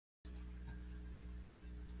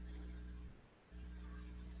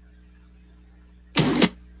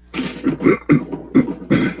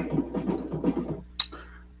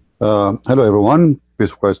Hello everyone,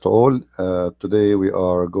 peace of Christ to all. Today we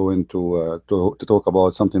are going to talk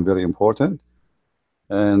about something very important,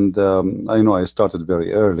 and I know I started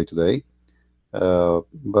very early today,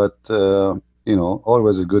 but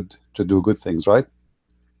always good to do good things, right?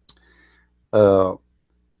 Uh,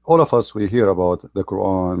 all of us we hear about the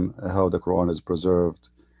Quran, how the Quran is preserved,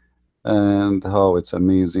 and how it's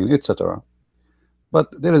amazing, etc.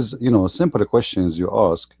 But there is, simple questions you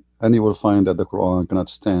ask, and you will find that the Quran cannot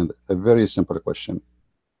stand a very simple question.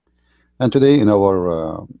 And today in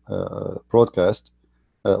our broadcast,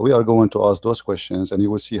 we are going to ask those questions, and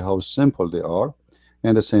you will see how simple they are.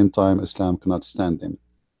 And at the same time, Islam cannot stand them.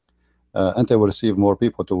 And I will receive more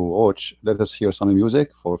people to watch. Let us hear some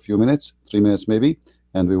music for a few minutes, 3 minutes maybe,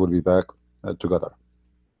 and we will be back together.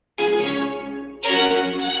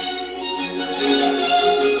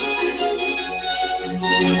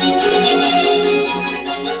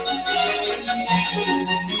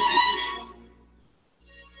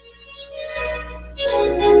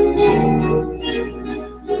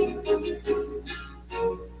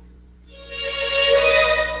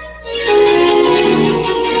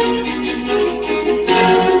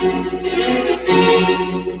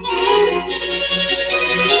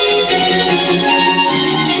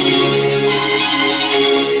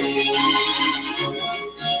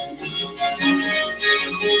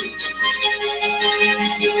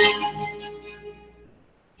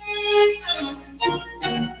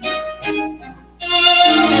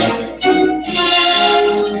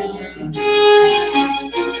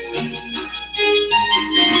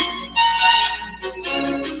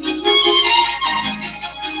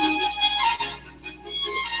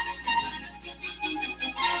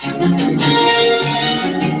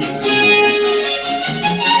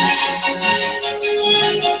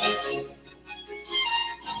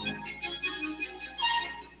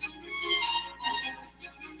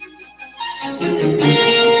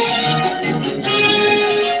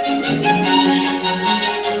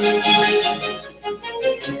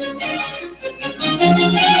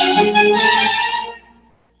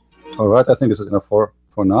 All right, I think this is enough for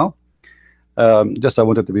now. Just I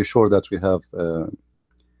wanted to be sure that we have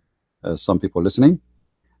some people listening.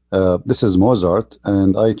 This is Mozart,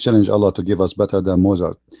 and I challenge Allah to give us better than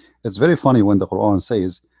Mozart. It's very funny when the Quran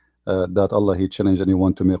says that Allah He challenged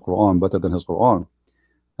anyone to make Quran better than His Quran,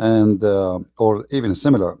 and or even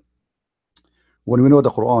similar. When we know the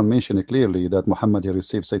Quran mentioned clearly that Muhammad he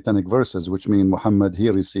received satanic verses, which mean Muhammad he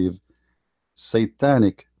received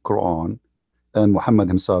satanic Quran, and Muhammad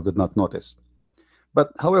himself did not notice.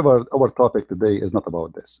 But however, our topic today is not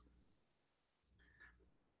about this.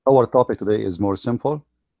 Our topic today is more simple,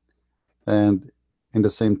 and in the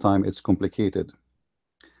same time it's complicated,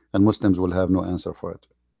 and Muslims will have no answer for it.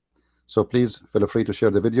 So please feel free to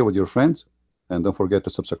share the video with your friends, and don't forget to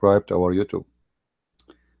subscribe to our YouTube,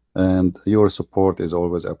 and your support is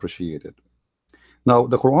always appreciated. Now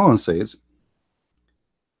the Quran says,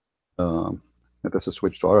 let us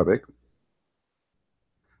switch to Arabic.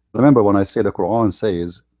 Remember, when I say the Quran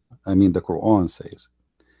says, I mean the Quran says,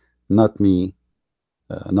 not me,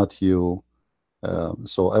 not you.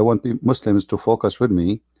 So I want Muslims to focus with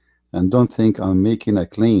me and don't think I'm making a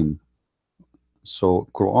claim. So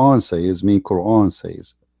Quran says mean Quran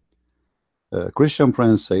says. Christian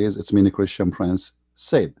Prince says it's mean Christian Prince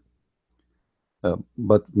said.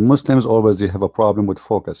 But Muslims always they have a problem with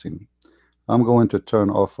focusing. I'm going to turn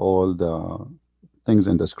off all the things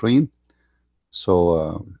in the screen,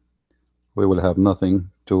 so we will have nothing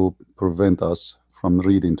to prevent us from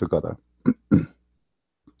reading together.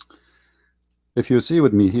 If you see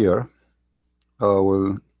with me here, I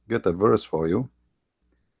will get a verse for you,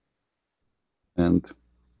 and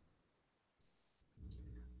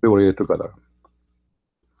we will read together.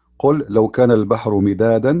 قل لو كان البحر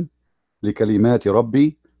مدادا لكلمات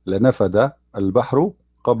ربي لنفد البحر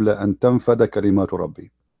قبل أن تنفد كلمات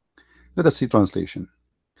ربي. Let us see translation.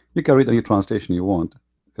 You can read any translation you want.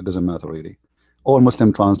 It doesn't matter really. All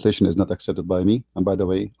Muslim translation is not accepted by me, and by the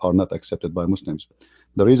way, are not accepted by Muslims.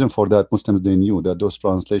 The reason for that, Muslims they knew that those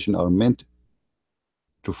translations are meant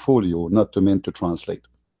to fool you, not to meant to translate.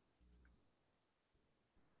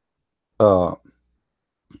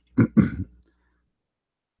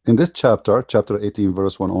 In this chapter 18,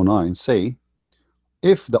 verse 109, say,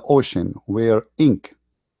 if the ocean were ink,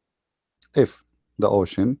 if the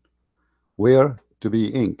ocean were to be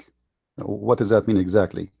ink, what does that mean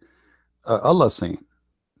exactly? Allah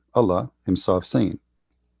himself saying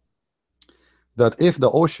that if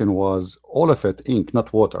the ocean was all of it ink,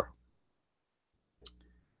 not water,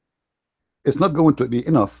 it's not going to be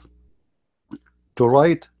enough to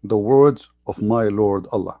write the words of my Lord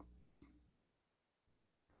Allah.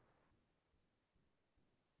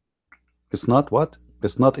 It's not what?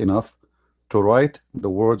 It's not enough to write the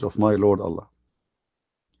words of my Lord Allah.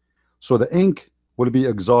 So the ink will be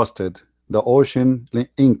exhausted. The ocean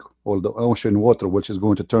ink, or the ocean water, which is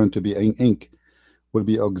going to turn to be ink, will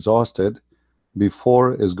be exhausted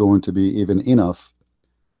before is going to be even enough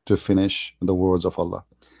to finish the words of Allah.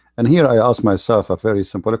 And here I ask myself a very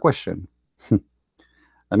simple question.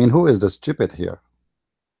 I mean, who is the stupid here?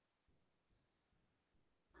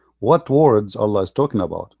 What words Allah is talking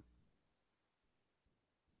about?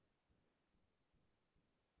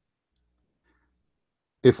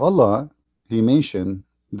 If Allah, He mentioned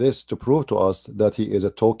this to prove to us that He is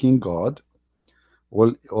a talking God,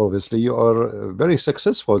 well, obviously you are very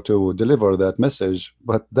successful to deliver that message,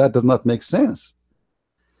 but that does not make sense.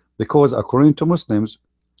 Because according to Muslims,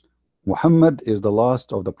 Muhammad is the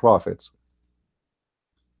last of the prophets.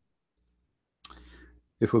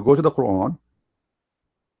 If we go to the Quran,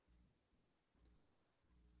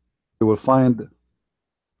 you will find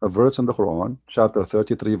a verse in the Quran, chapter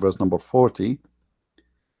 33, verse number 40.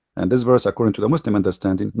 And this verse, according to the Muslim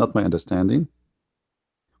understanding, not my understanding,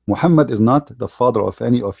 Muhammad is not the father of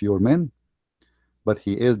any of your men, but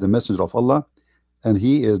he is the messenger of Allah, and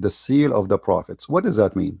he is the seal of the prophets. What does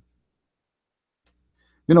that mean?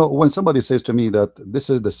 You know, when somebody says to me that this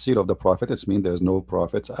is the seal of the prophet, it means there's no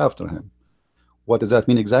prophets after him. What does that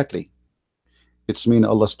mean exactly? It's mean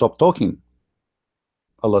Allah stopped talking.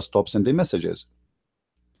 Allah stopped sending messages.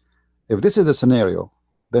 If this is the scenario,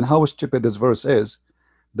 then how stupid this verse is,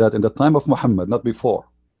 that in the time of Muhammad, not before,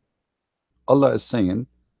 Allah is saying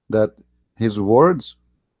that his words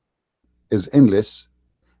is endless,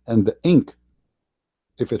 and the ink,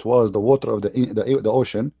 if it was the water of the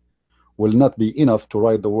ocean, will not be enough to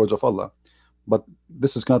write the words of Allah. But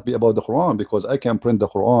this is cannot be about the Quran, because I can print the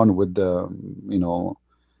Quran with the, you know,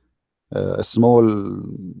 a small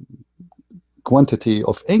quantity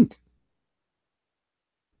of ink.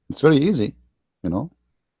 It's very easy, you know.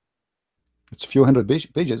 It's a few hundred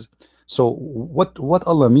pages. So what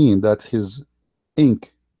Allah mean that his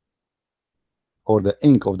ink, or the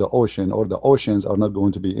ink of the ocean, or the oceans are not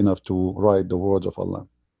going to be enough to write the words of Allah?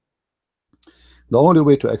 The only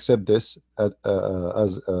way to accept this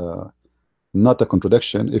as not a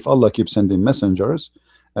contradiction, if Allah keeps sending messengers,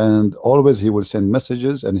 and always he will send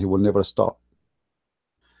messages and he will never stop.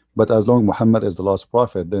 But as long Muhammad is the last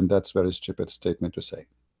prophet, then that's very stupid statement to say.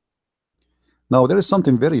 Now there is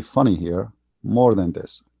something very funny here, more than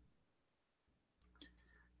this.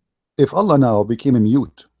 If Allah now became a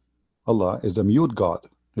mute, Allah is a mute God.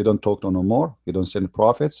 He don't talk no more. He don't send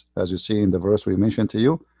prophets, as you see in the verse we mentioned to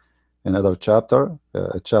you, another chapter,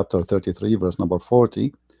 chapter 33, verse number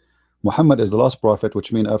 40. Muhammad is the last prophet,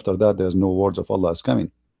 which means after that there's no words of Allah is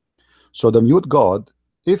coming. So the mute God,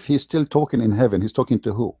 if he's still talking in heaven, he's talking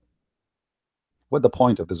to who? What the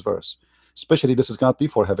point of this verse? Especially this is cannot be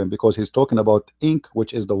for heaven, because he's talking about ink,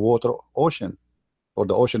 which is the water ocean, or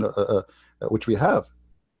the ocean which we have.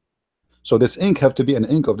 So this ink have to be an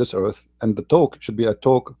ink of this earth, and the talk should be a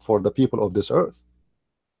talk for the people of this earth.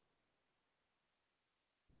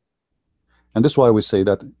 And this is why we say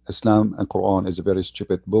that Islam and Quran is a very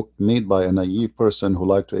stupid book made by a naive person who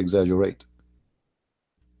like to exaggerate.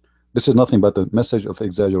 This is nothing but a message of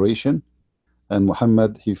exaggeration, and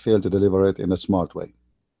Muhammad, he failed to deliver it in a smart way.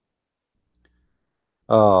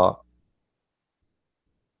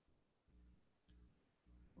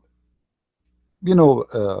 You know,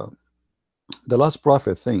 the last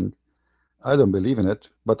prophet thing, I don't believe in it,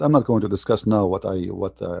 but I'm not going to discuss now what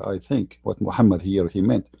I think, what Muhammad here he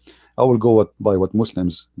meant. I will go by what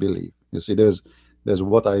Muslims believe. You see, there's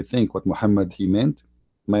what I think, what Muhammad he meant,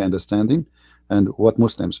 my understanding, and what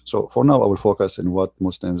Muslims. So for now, I will focus on what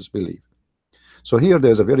Muslims believe. So here,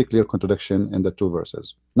 there's a very clear contradiction in the two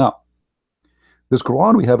verses. Now, this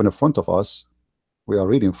Quran we have in front of us, we are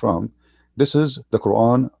reading from. This is the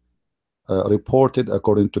Quran reported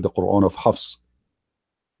according to the Quran of Hafs.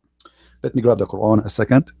 Let me grab the Quran a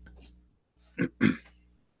second.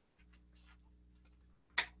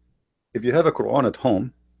 If you have a Quran at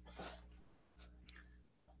home,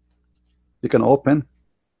 you can open.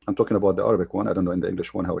 I'm talking about the Arabic one. I don't know in the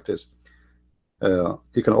English one how it is.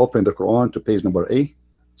 You can open the Quran to page number A.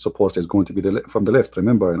 Suppose it's going to be from the left.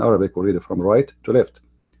 Remember, in Arabic we read it from right to left.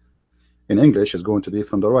 In English, it's going to be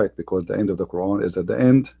from the right, because the end of the Quran is at the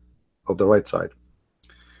end of the right side.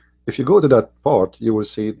 If you go to that part, you will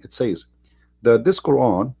see it says that this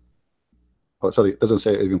Quran, oh, sorry, it doesn't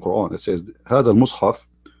say even Quran. It says هذا المصحف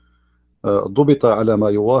ضبط على ما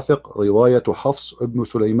يوافق رواية حفص ابن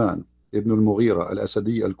سليمان ابن المغيرة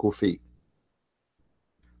الأسدي الكوفي.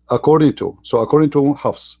 According to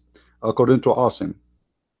Hafs, according to Asim,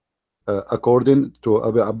 according to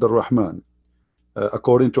Abu Abdul Rahman,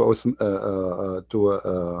 according to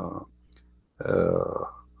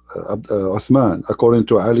Uthman, according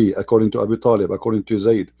to Ali, according to Abu Talib, according to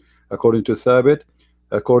Zayd, according to Thabit,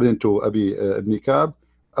 according to Abi Ibn Ka'b,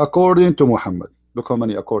 according to Muhammad. Look how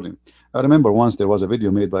many according. I remember once there was a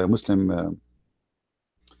video made by a Muslim,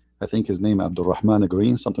 I think his name Abdul Rahman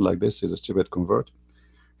Green, something like this. He's a stupid convert.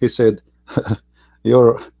 He said,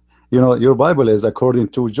 "Your, your Bible is according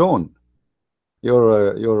to John.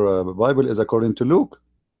 Your Bible is according to Luke.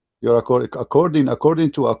 You're according to your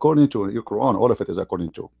Quran. All of it is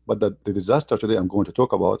according to. But the disaster today I'm going to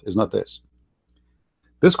talk about is not this.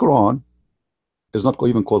 This Quran is not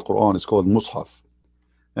even called Quran. It's called Mus'haf,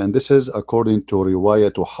 and this is according to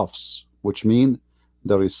riwayah to Hafs, which mean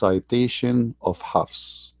the recitation of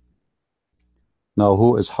Hafs. Now,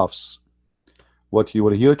 who is Hafs? What you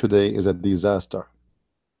will hear today is a disaster.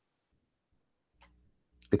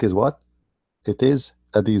 It is what? It is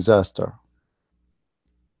a disaster.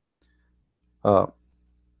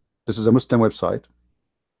 This is a Muslim website.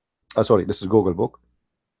 Sorry, this is Google book.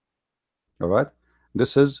 All right.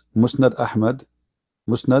 This is Musnad Ahmad.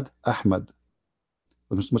 Musnad Ahmad.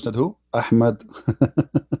 Musnad who? Ahmad.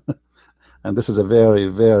 And this is a very,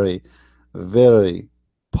 very, very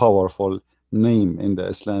powerful name in the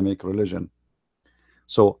Islamic religion.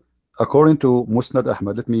 So, according to Musnad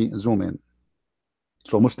Ahmad, let me zoom in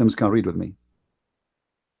so Muslims can read with me.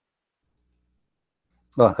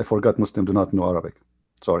 I forgot Muslims do not know Arabic.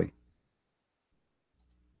 Sorry.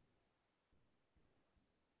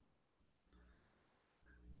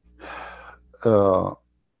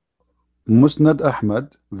 Musnad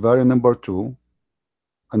Ahmad, variant number 2,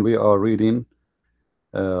 and we are reading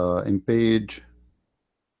in page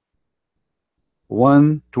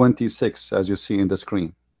 126, as you see in the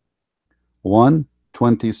screen.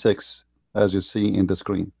 126, as you see in the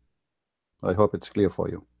screen. I hope it's clear for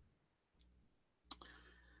you.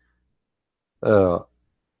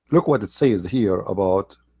 Look what it says here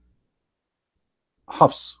about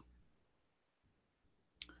Hafs.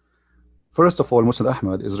 First of all, Musnad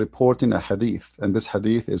Ahmad is reporting a hadith, and this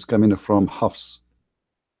hadith is coming from Hafs.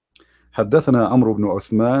 حدثنا عمرو بن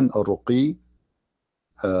عثمان الرقي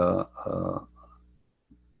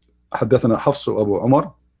حدثنا حفص أبو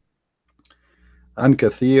عمر عن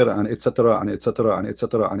كثير عن etc. عن etc. عن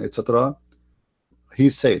etc. عن etc. He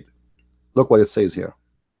said, look what it says here.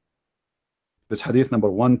 This hadith number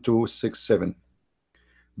 1267.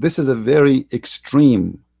 This is a very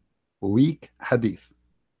extreme, weak hadith.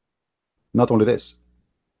 Not only this.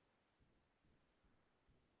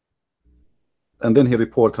 And then he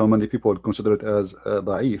reports how many people consider it as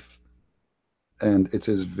da'if. And it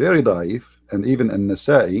is very da'if. And even in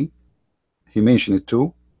Nasa'i, he mentioned it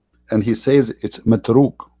too. And he says it's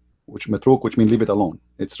matruk, which means leave it alone.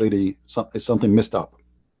 It's really it's something messed up.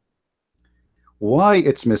 Why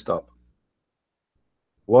it's messed up?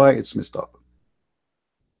 Why it's messed up?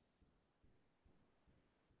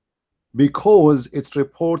 Because it's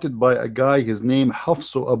reported by a guy, his name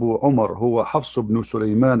Hafs Abu Umar, هو حفص بن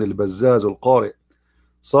سليمان البزاز القارئ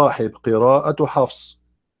صاحب قراءة حفص.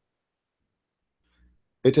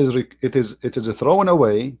 It is thrown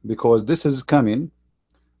away because this is coming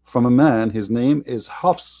from a man, his name is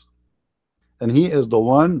Hafs, and he is the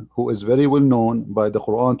one who is very well known by the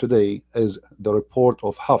Quran today as the report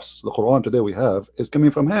of Hafs. The Quran today we have is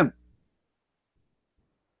coming from him.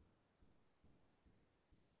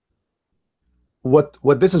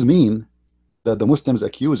 What this is mean that the Muslims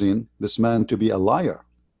accusing this man to be a liar.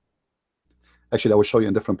 Actually, I will show you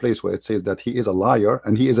in a different place where it says that he is a liar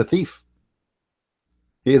and he is a thief.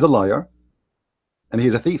 He is a liar and he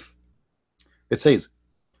is a thief. It says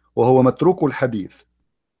وهو متروك الحديث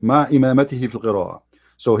مع إمامته في القراءة.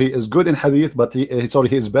 So he is good in hadith, but he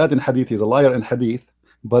is bad in hadith. He's a liar in hadith,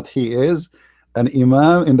 but he is an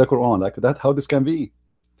imam in the Quran. Like that, how this can be?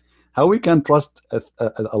 How we can trust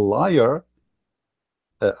a liar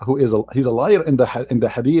who is he's a liar in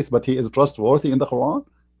the hadith, but he is trustworthy in the Quran?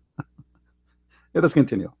 Let us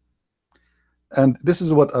continue. And this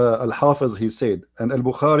is what Al-Hafiz he said, and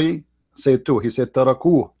Al-Bukhari said too. He said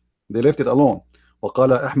تركوه, they left it alone.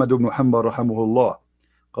 وقال أحمد بن حنبل رحمه الله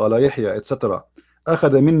قال يحيى etc.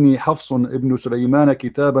 أخذ مني حفص ابن سليمان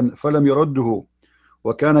كتابا فلم يرده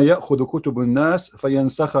وكان يأخذ كتب الناس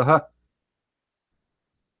فينسخها.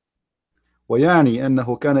 ويعني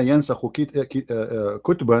أنه كان ينسخ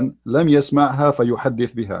كتبا لم يسمعها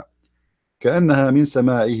فيحدث بها كأنها من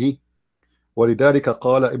سماعه. ولذلك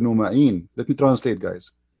قال ابن معين. Let me translate,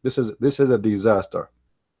 guys. This is a disaster.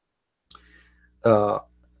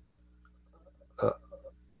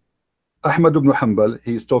 Ahmad ibn Hanbal,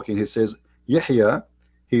 he is talking, he says Yahya,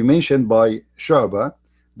 he mentioned by Shu'bah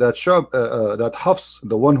that that Hafs,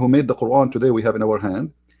 the one who made the Quran today we have in our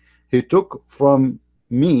hand, he took from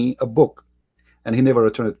me a book and he never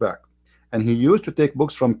returned it back. And he used to take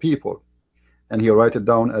books from people and he write it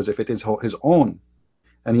down as if it is his own.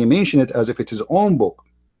 And he mentioned it as if it's his own book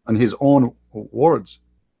and his own words.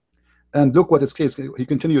 And look what it says. He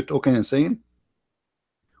continued talking and saying,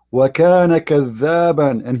 وَكَانَ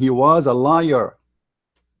كَذَّابًا, and he was a liar.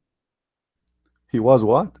 He was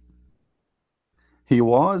what? He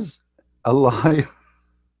was a liar.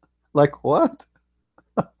 Like what?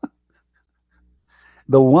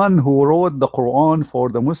 The one who wrote the Quran for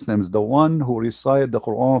the Muslims, the one who recited the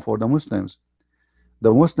Quran for the Muslims.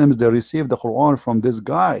 The Muslims, they received the Quran from this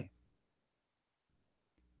guy.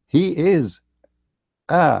 He is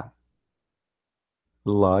a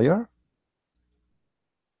liar.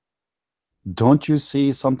 Don't you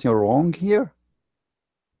see something wrong here?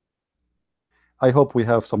 I hope we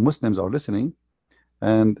have some Muslims are listening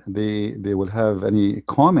and they will have any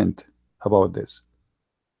comment about this.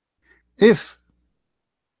 If,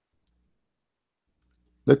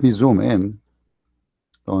 let me zoom in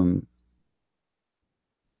on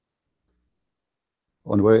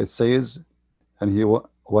where it says, and he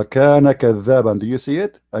وَكَانَ كَذَّابًا. Do you see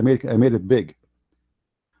it? I made it big.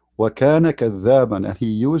 وَكَانَ كَذَّابًا, and he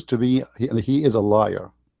used to be, he is a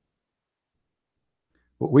liar.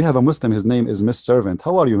 We have a Muslim, his name is Miss Servant.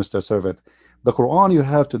 How are you, Mr. Servant? The Quran you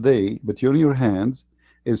have today between your hands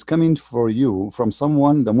is coming for you from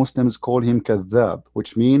someone the Muslims call him kadhab,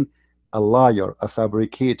 which means a liar, a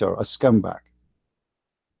fabricator, a scumbag.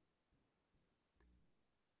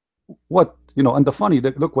 What, you know, and the funny,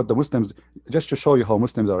 look what the Muslims, just to show you how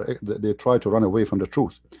Muslims are, they try to run away from the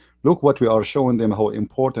truth. Look what we are showing them, how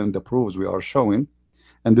important the proofs we are showing.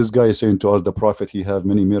 And this guy is saying to us, the Prophet, he have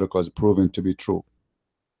many miracles proven to be true.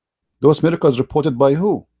 Those miracles reported by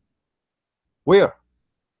who? Where?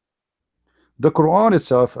 The Quran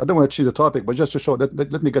itself, I don't want to change the topic, but just to show that,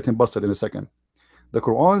 let me get him busted in a second. The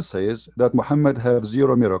Quran says that Muhammad have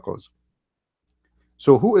 0 miracles.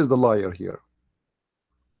 So who is the liar here?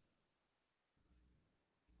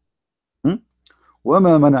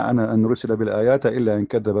 وَمَا مَنَعَنَا أَن نُرْسِلَ بِالْآيَاتِ إِلَّا أَن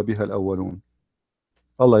كَذَّبَ بِهَا الْأَوَّلُونَ.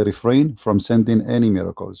 Allah refrained from sending any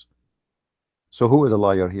miracles. So who is a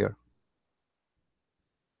liar here?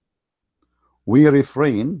 We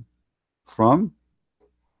refrain from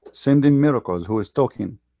sending miracles. Who is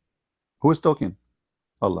talking? Who is talking?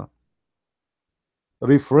 Allah.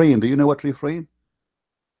 Refrain. Do you know what refrain?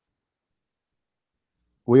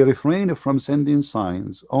 We refrain from sending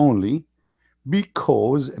signs only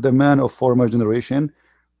because the man of former generation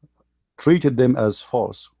treated them as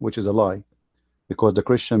false, which is a lie. Because the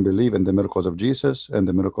Christian believe in the miracles of Jesus and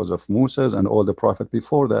the miracles of Moses and all the prophet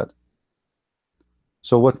before that.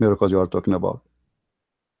 So what miracles you are talking about?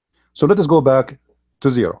 So let us go back to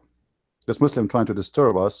 0. This Muslim trying to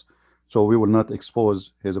disturb us, so we will not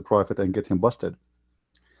expose his prophet and get him busted.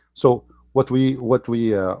 So what we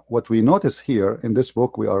notice here in this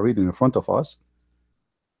book we are reading in front of us,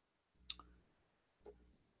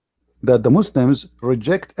 that the Muslims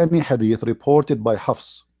reject any hadith reported by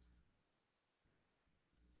Hafs.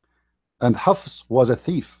 And Hafs was a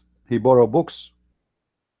thief. He borrowed books.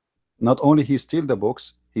 Not only he steal the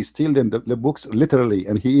books, he steal the books literally,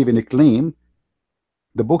 and he even claimed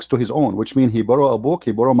the books to his own, which means he borrow a book,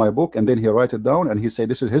 he borrow my book, and then he write it down and he say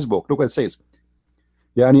this is his book. Look what it says.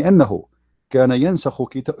 يعني أنه كان ينسخ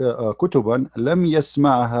كتبا لم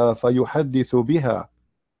يسمعها فيحدث بها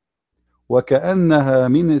وكأنها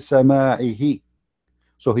من سماعه.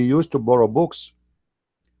 So he used to borrow books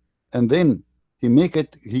and then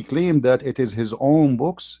he claimed that it is his own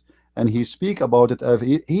books, and he speak about it as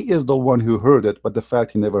he is the one who heard it, but the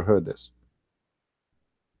fact he never heard this.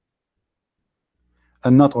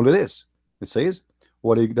 And not only this, it says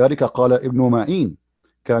ولذلك قال ابن معين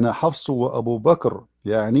كان حفص وأبو بكر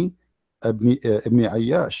يعني ابن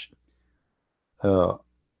عياش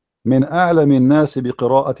من أعلم الناس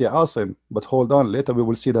بقراءة عاصم. But hold on, later we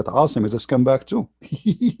will see that Asim is a scumbag too.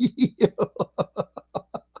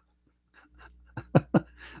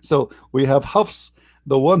 So we have Hafs,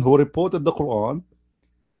 the one who reported the Quran,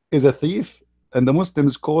 is a thief, and the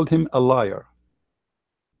Muslims called him a liar.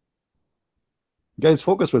 Guys,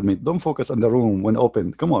 focus with me. Don't focus on the room when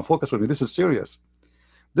open. Come on, focus with me. This is serious.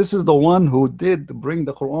 This is the one who did bring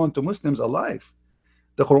the Quran to Muslims alive.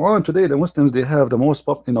 The Quran today, the Muslims, they have the most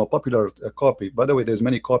popular copy. By the way, there's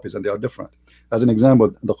many copies and they are different. As an example,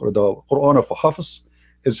 the Quran of Hafs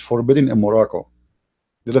is forbidden in Morocco.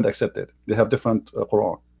 They don't accept it. They have different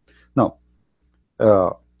Quran. Now,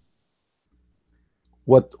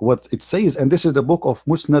 what it says, and this is the book of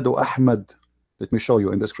Musnad Ahmad. Let me show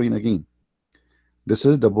you in the screen again. This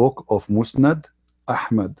is the book of Musnad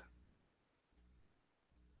Ahmad.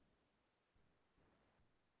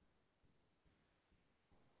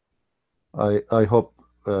 I hope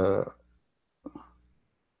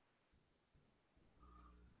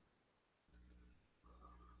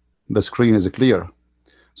the screen is clear.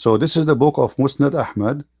 So this is the book of Musnad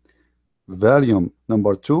Ahmad, volume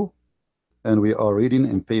number 2, and we are reading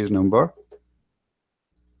in page number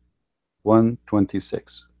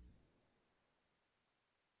 126.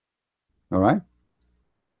 All right.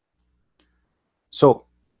 So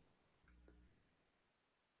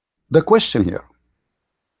the question here,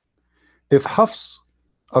 if Hafs,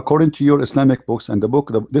 according to your Islamic books and the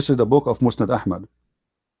book, this is the book of Musnad Ahmad,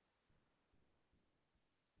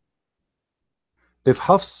 if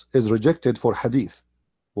Hafs is rejected for hadith,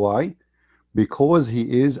 why? Because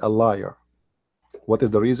he is a liar. What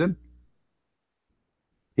is the reason?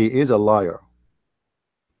 He is a liar.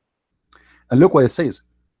 And look what it says.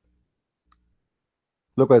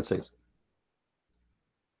 Look what it says.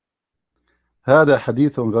 هذا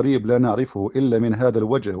حديث غريب لا نعرفه إلا من هذا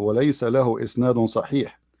الوجه وليس له إسناد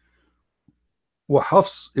صحيح.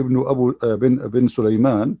 وحفص ابن أبو بن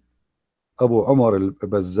سليمان أبو عمر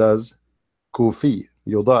البزاز كوفي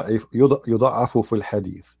يضعف في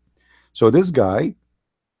الحديث. So this guy,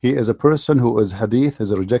 he is a person who is hadith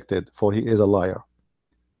is rejected, for he is a liar.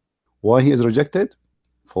 Why he is rejected?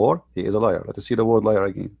 For he is a liar. Let us see the word liar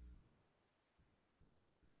again.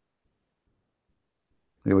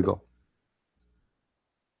 Here we go.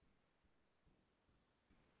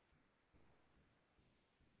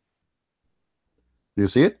 You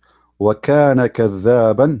see it? وكان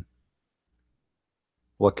كذابا.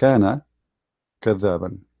 وكان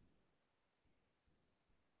كذابا.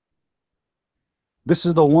 This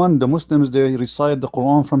is the one the Muslims, they recite the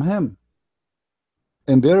Quran from him.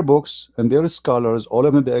 In their books and their scholars, all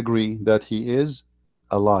of them, they agree that he is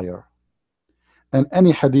a liar. And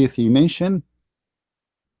any hadith he mentioned,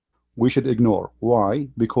 we should ignore. Why?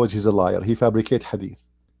 Because he's a liar. He fabricates hadith.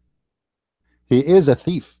 He is a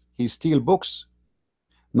thief. He steals books.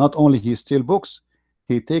 Not only he steals books,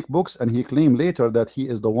 he take books and he claim later that he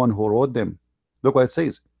is the one who wrote them. Look what it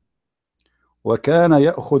says. وكان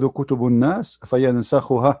يأخذ كتب الناس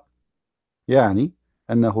فينسخها. يعني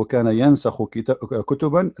أنه كان ينسخ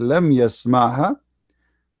كتبا لم يسمعها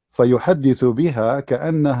فيحدث بها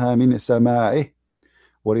كأنها من سماعه.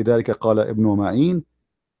 ولذلك قال ابن معين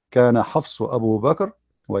كان حفص أبو بكر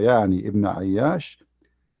ويعني ابن عياش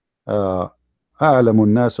أعلم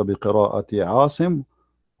الناس بقراءة عاصم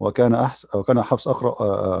وكان حفص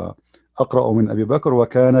أقرأ من أبي بكر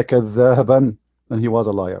وكان كذابا, and he was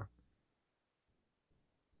a liar.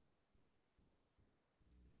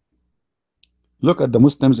 Look at the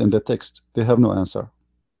Muslims in the text. They have no answer.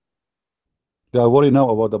 They are worried now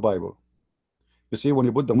about the Bible. You see, when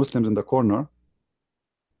you put the Muslims in the corner,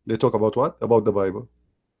 they talk about what? About the Bible.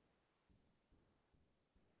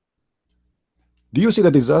 Do you see the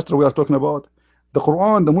disaster we are talking about? The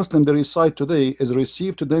Quran, the Muslim they recite today is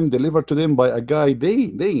received to them, delivered to them by a guy,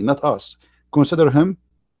 they, not us, consider him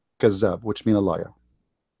kazzab, which means a liar.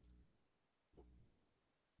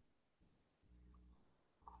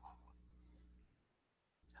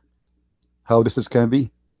 How this can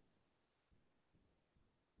be?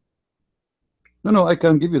 No, I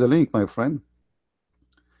can give you the link, my friend.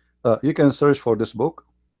 You can search for this book.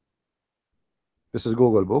 This is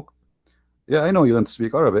Google book. Yeah, I know you don't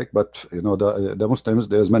speak Arabic, but you know the Muslims,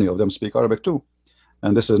 there's many of them speak Arabic too,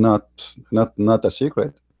 and this is not a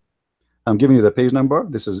secret. I'm giving you the page number.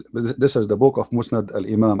 This is the book of Musnad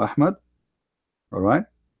al-Imam Ahmad. All right,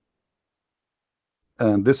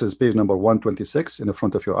 and this is page number 126 in the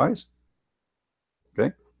front of your eyes.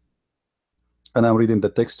 Okay, and I'm reading the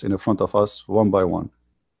text in the front of us one by one.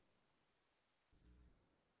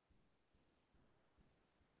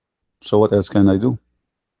 So what else can I do?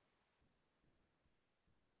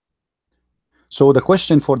 So the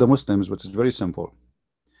question for the Muslims, which is very simple: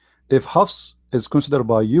 if Hafs is considered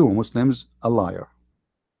by you Muslims a liar,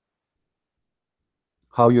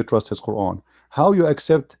 how you trust his Quran? How you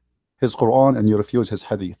accept his Quran and you refuse his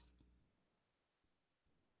hadith?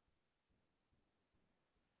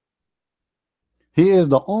 He is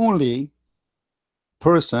the only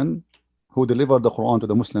person who delivered the Quran to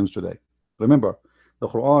the Muslims today. Remember, the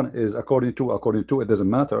Quran is according to, it doesn't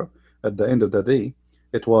matter. At the end of the day,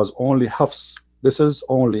 it was only Hafs. This is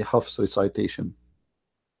only Hafs recitation.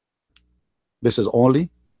 This is only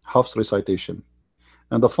Hafs recitation.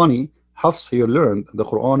 And the funny, Hafs here learned the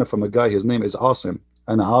Quran from a guy, his name is Asim.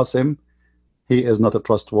 And Asim, he is not a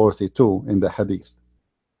trustworthy too in the hadith.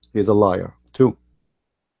 He is a liar too.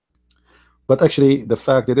 But actually, the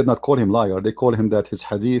fact they did not call him liar, they call him that his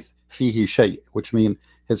hadith fihi shay, which means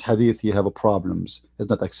his hadith he have problems, is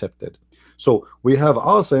not accepted. So we have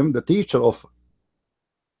Asim, the teacher of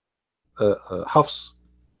Hafs,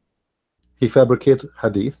 he fabricate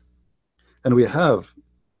hadith, and we have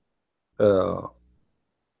uh,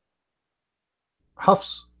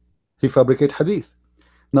 Hafs, he fabricate hadith.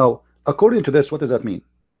 Now, according to this, what does that mean?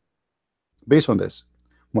 Based on this,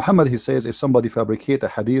 Muhammad, he says, if somebody fabricate a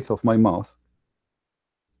hadith of my mouth,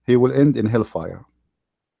 he will end in hellfire.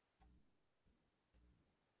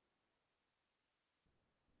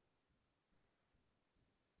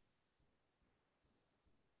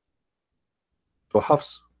 So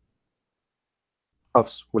Hafs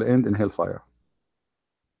will end in hellfire.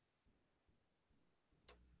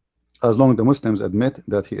 As long as the Muslims admit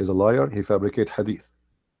that he is a liar, he fabricate hadith.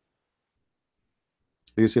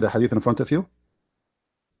 Do you see the hadith in front of you?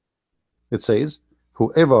 It says,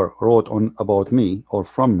 whoever wrote on about me or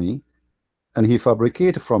from me, and he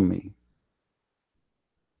fabricate from me,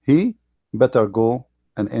 he better go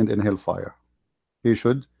and end in hellfire. He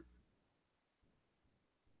should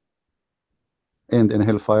end in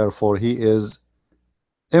hellfire, for he is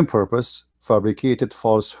in purpose fabricated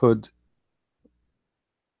falsehood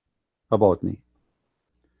about me.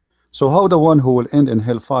 So how the one who will end in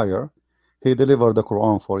hellfire, he delivered the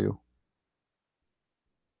Quran for you?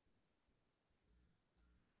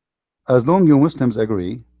 As long you Muslims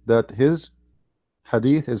agree that his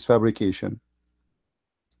hadith is fabrication,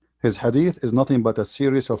 his hadith is nothing but a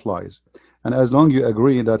series of lies, and as long you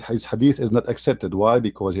agree that his hadith is not accepted, why?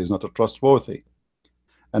 Because he is not trustworthy.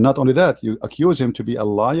 And not only that, you accuse him to be a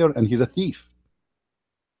liar and he's a thief.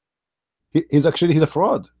 He's a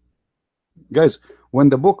fraud. Guys, when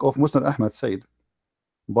the book of Muslim Ahmad said,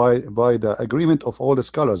 by the agreement of all the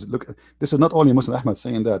scholars, look, this is not only Muslim Ahmad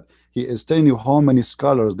saying that, he is telling you how many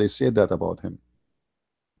scholars they said that about him.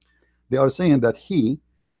 They are saying that he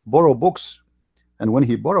borrow books, and when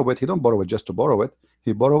he borrow it, he don't borrow it just to borrow it.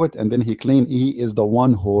 He borrow it and then he claim he is the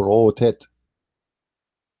one who wrote it.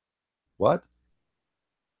 What?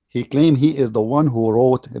 He claimed he is the one who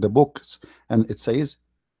wrote the books. And it says,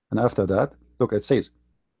 and after that, look, it says,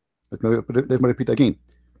 let me repeat again.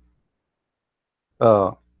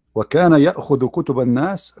 وَكَانَ يَأْخُذُ كُتُبَ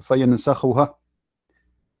النَّاسِ فَيَنْسَخُهَا.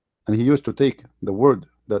 And he used to take the word,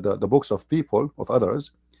 the books of people, of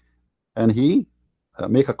others, and he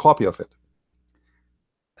make a copy of it.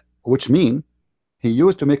 Which mean he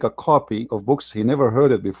used to make a copy of books he never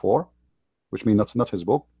heard it before, which means that's not his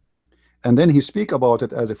book, and then he speak about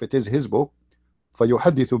it as if it is his book.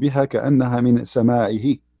 فيحدث بها كأنها من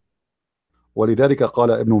سماعه. ولذلك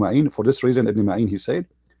قال ابن معين, for this reason Ibn Ma'in he said,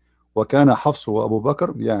 وكان حفص وأبو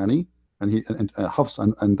بكر, يعني, and Hafs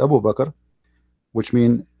and Abu Bakr, which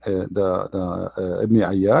mean Ibn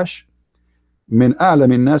Ayyash, من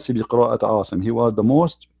أعلم الناس بقراءة عاصم. He was the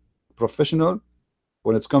most professional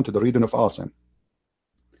when it's come to the reading of Asim.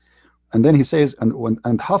 And then he says,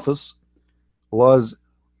 and Hafs was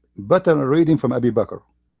better reading from Abu Bakr.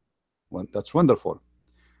 Well, that's wonderful.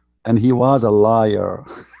 And he was a liar.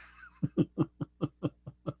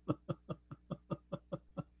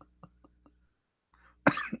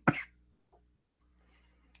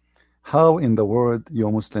 How in the world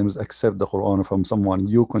you Muslims accept the Quran from someone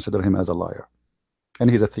you consider him as a liar? And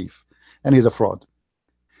he's a thief. And he's a fraud.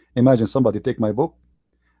 Imagine somebody take my book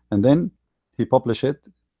and then he publish it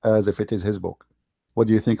as if it is his book. What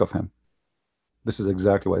do you think of him? This is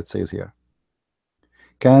exactly what it says here.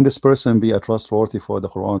 Can this person be a trustworthy for the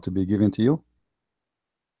Quran to be given to you?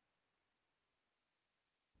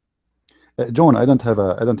 John, I don't have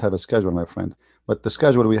a schedule, my friend, but the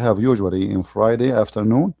schedule we have usually in Friday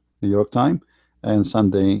afternoon, New York time, and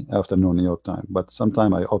Sunday afternoon, New York time. But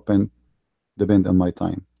sometime I open, depend on my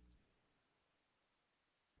time.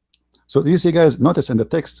 So you see, guys, notice in the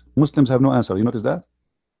text, Muslims have no answer. You notice that?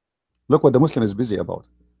 Look what the Muslim is busy about.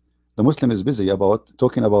 The Muslim is busy about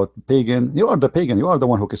talking about pagan. You are the pagan. You are the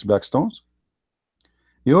one who kisses black stones.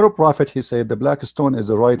 Your prophet, he said, the black stone is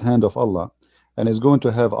the right hand of Allah and is going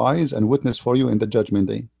to have eyes and witness for you in the judgment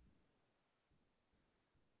day.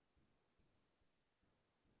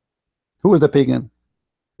 Who is the pagan?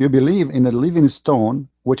 You believe in a living stone,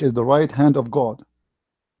 which is the right hand of God.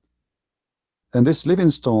 And this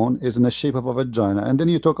living stone is in the shape of a vagina. And then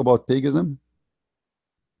you talk about paganism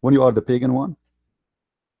when you are the pagan one.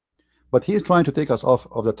 But he's trying to take us off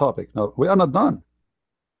of the topic. Now, we are not done.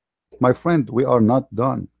 My friend, we are not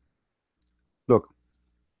done. Look.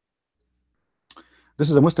 This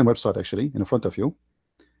is a Muslim website actually in front of you,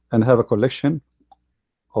 and have a collection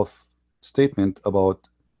of statement about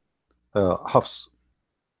Hafs.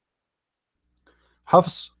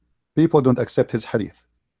 Hafs, people don't accept his hadith.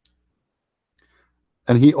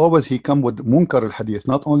 And he come with munkar al-hadith,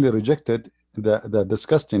 not only rejected the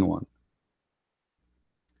disgusting one.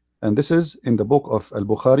 And this is in the book of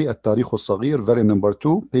Al-Bukhari, At-Tarikh al-Saghir, volume number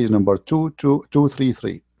 2, page number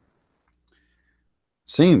 233.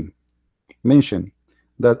 Same mention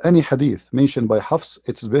that any hadith mentioned by Hafs,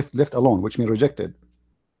 it's left alone, which means rejected.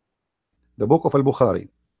 The book of Al-Bukhari,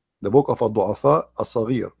 the book of Al-Du'afa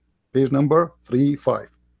al-Saghir, page number 35.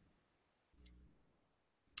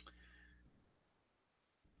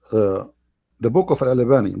 The book of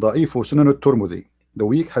Al-Albani, ضعيف Sunan al-Tirmidhi, the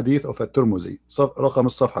weak hadith of Al-Tirmidhi, رقم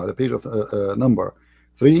الصفحة, the page of number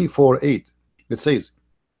 348. It says,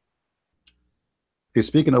 he's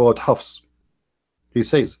speaking about Hafs. He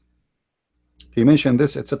says, he mentioned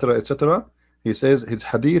this, etc., etc. He says his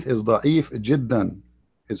hadith is ضعيف جدا.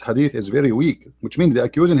 His hadith is very weak, which means they're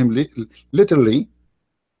accusing him literally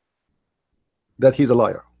that he's a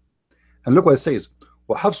liar. And look what it says: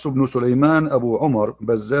 وحفص بن سليمان أبو عمر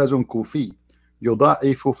بزاز كوفي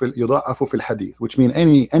يضعف في الحديث, which means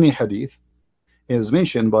any hadith is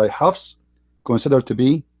mentioned by Hafs considered to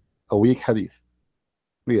be a weak hadith.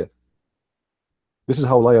 Read it. This is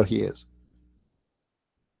how liar he is.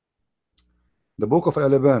 The book of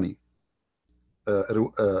Al-Albani,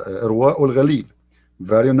 إرواء الغليل,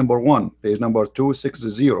 volume number 1, page number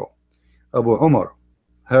 260. أبو عمر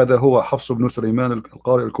هذا هو حفص بن سليمان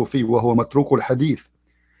القارئ الكوفي وهو متروك الحديث.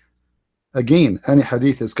 Again, any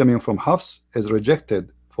hadith is coming from Hafs is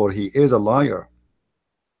rejected, for he is a liar.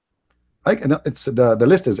 It's the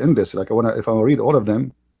list is endless. Like if I read all of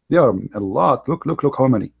them, there are a lot. Look how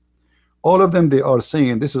many. All of them, they are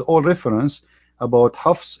saying this is all reference about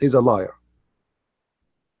Hafs is a liar.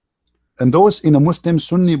 And those in a Muslim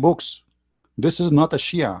Sunni books, this is not a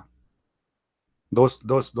Shia. Those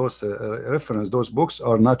reference, those books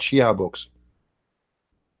are not Shia books.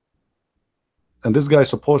 And this guy is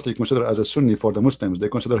supposedly considered as a Sunni for the Muslims. They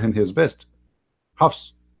consider him his best,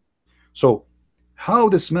 Hafs. So how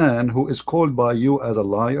this man who is called by you as a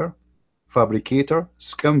liar, fabricator,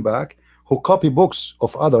 scumbag, who copy books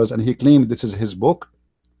of others and he claimed this is his book,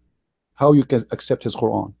 how you can accept his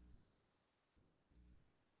Quran?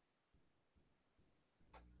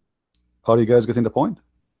 Are you guys getting the point?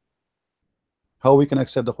 How we can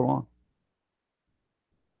accept the Quran?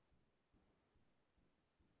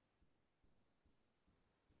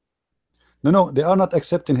 No, they are not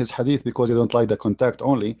accepting his hadith because they don't like the contact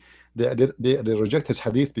only. They reject his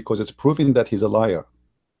hadith because it's proving that he's a liar.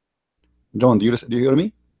 John, do you hear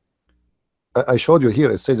me? I showed you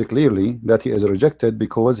here. It says clearly that he is rejected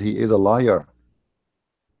because he is a liar.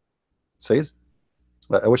 It says,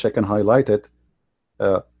 I wish I can highlight it.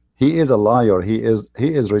 He is a liar. He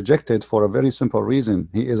is rejected for a very simple reason.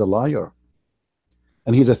 He is a liar,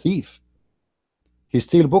 and he's a thief. He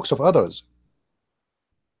steals books of others.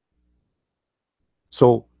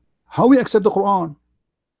 So how we accept the Quran?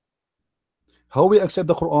 How we accept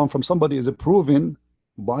the Quran from somebody is proven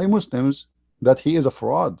by Muslims that he is a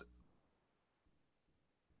fraud?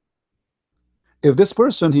 If this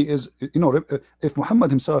person, he is, if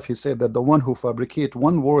Muhammad himself, he said that the one who fabricate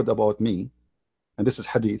one word about me, and this is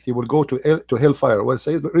hadith, he will go to hellfire. What it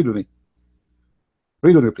says, but read with me.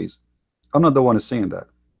 Read with me, please. I'm not the one saying that.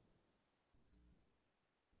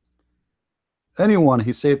 Anyone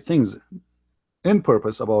he said things in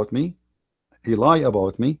purpose about me, he lie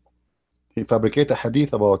about me, he fabricate a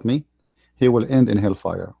hadith about me, he will end in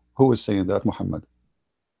hellfire. Who is saying that? Muhammad.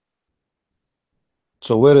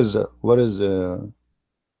 So where is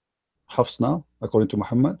Hafs now, according to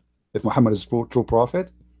Muhammad? If Muhammad is true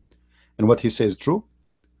prophet and what he says true,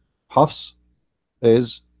 Hafs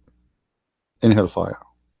is in hellfire.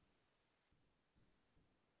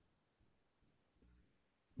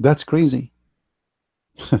 That's crazy.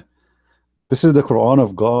 This is the Quran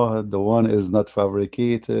of God. The one is not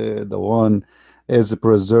fabricated, the one is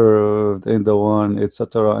preserved, and the one,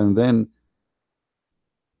 etc. And then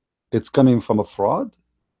it's coming from a fraud,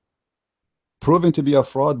 proven to be a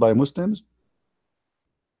fraud by Muslims.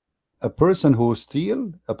 A person who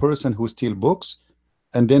steal books,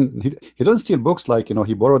 and then he doesn't steal books like,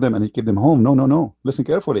 he borrowed them and he keep them home. No. Listen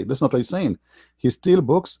carefully. That's not what he's saying. He steal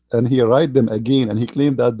books and he write them again, and he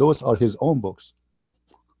claimed that those are his own books.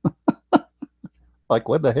 Like,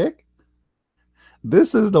 what the heck?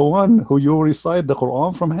 This is the one who you recite the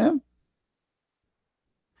Quran from him,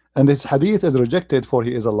 and his hadith is rejected for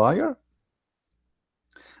he is a liar.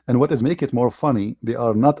 And what is make it more funny, they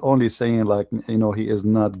are not only saying like, he is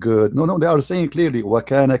not good. No, they are saying clearly,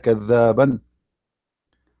 وَكَانَ كَذَّابًا.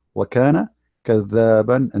 وَكَانَ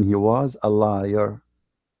كَذَّابًا, and he was a liar.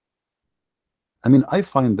 I mean, I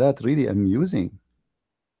find that really amusing.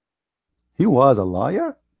 He was a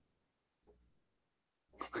liar.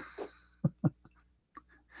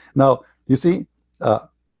 Now, you see, uh,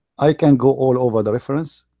 I can go all over the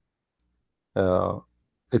reference. Uh,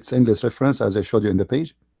 it's endless reference, as I showed you in the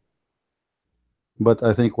page. But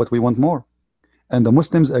I think what we want more. And the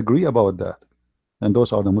Muslims agree about that. And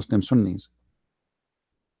those are the Muslim Sunnis.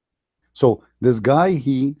 So this guy,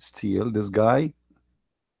 this guy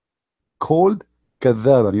called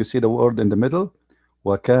كذابا. You see the word in the middle?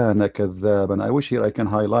 وكان كذابا. I wish here I can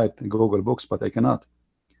highlight Google Books, but I cannot.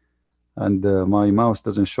 And my mouse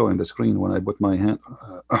doesn't show in the screen when I put my hand,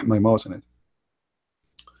 my mouse in it.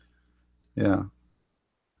 Yeah.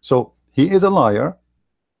 So he is a liar.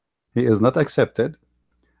 He is not accepted.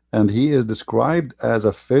 And he is described as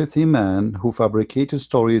a filthy man who fabricated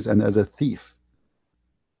stories and as a thief.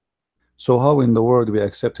 So how in the world we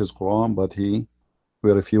accept his Quran, but we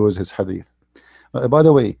refuse his hadith? By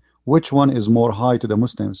the way, which one is more high to the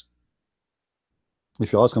Muslims?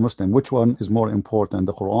 If you ask a Muslim, which one is more important,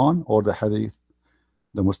 the Quran or the hadith?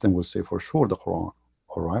 The Muslim will say for sure the Quran.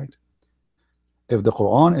 All right. If the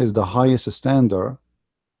Quran is the highest standard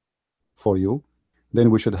for you,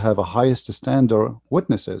 then we should have a highest standard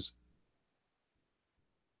witnesses.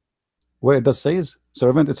 Where it does says,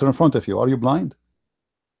 servant, it's in front of you. Are you blind?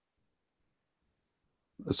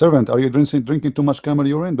 Servant, are you drinking too much camel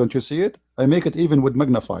urine? Don't you see it? I make it even with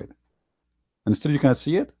magnified. And still you cannot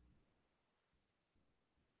see it?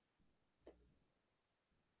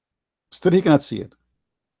 Still he cannot see it.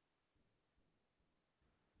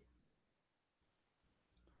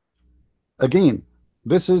 Again,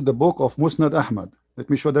 this is the book of Musnad Ahmad. Let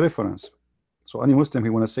me show the reference. So any Muslim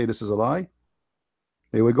who want to say this is a lie,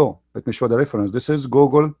 here we go. Let me show the reference. This is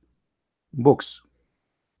Google Books.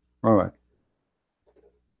 All right.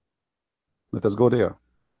 Let us go there.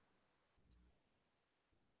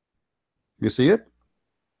 You see it?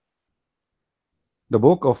 The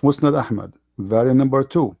book of Musnad Ahmad, volume number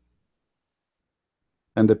 2.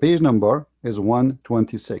 And the page number is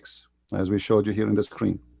 126, as we showed you here in the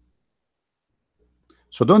screen.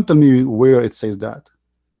 So don't tell me where it says that.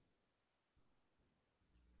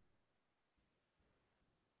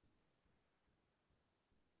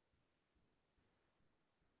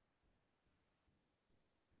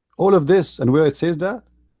 All of this and where it says that?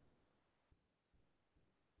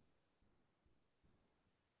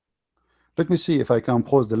 Let me see if I can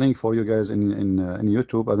post the link for you guys in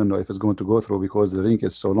YouTube. I don't know if it's going to go through because the link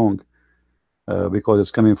is so long, because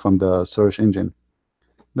it's coming from the search engine.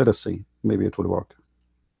 Let us see. Maybe it will work.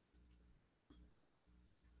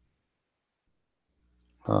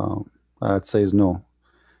 It says no.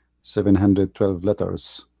 712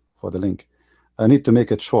 letters for the link. I need to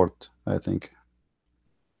make it short, I think.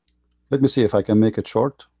 Let me see if I can make it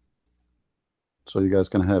short so you guys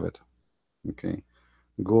can have it. Okay.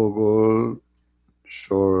 Google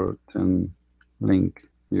shorten link.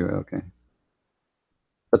 Yeah, okay.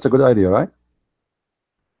 That's a good idea, right?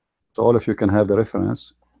 So all of you can have the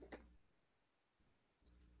reference.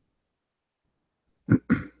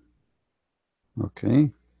 Okay.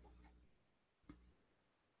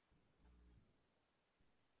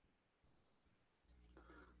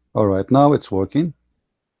 All right, now it's working.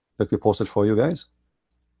 Let me post it for you guys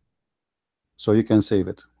so you can save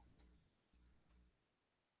it.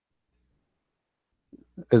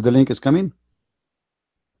 Is the link is coming?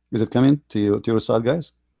 Is it coming to your side,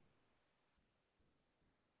 guys?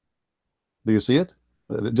 Do you see it?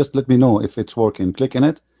 Just let me know if it's working. Click in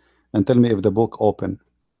it and tell me if the book open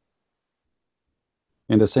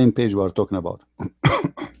in the same page we are talking about.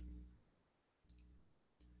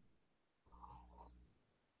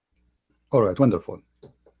 All right, wonderful.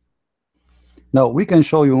 Now we can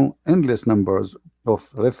show you endless numbers of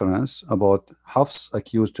reference about Hafs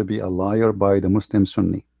accused to be a liar by the Muslim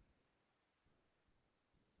Sunni.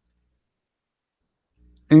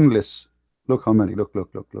 Endless. Look how many. Look.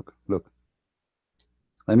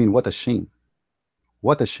 I mean, what a shame.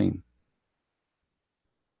 What a shame.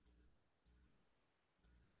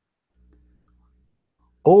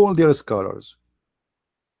 All their scholars.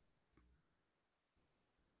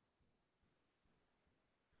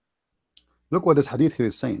 Look what this hadith here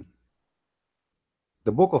is saying.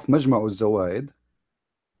 The book of Majma' al-Zawaid,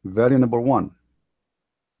 volume number 1.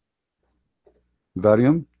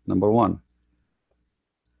 Volume number 1.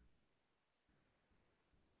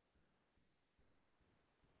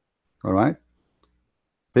 All right.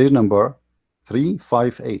 Page number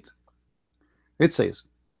 358. It says,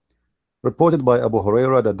 reported by Abu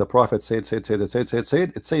Huraira that the Prophet said.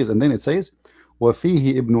 It says, and then it says,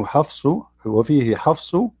 وفيه ابن حفص وفيه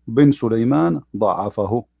حفص بن سليمان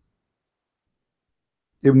ضعفه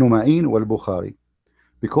ابن معين والبخاري.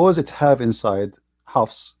 because it have inside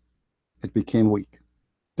Hafs, it became weak.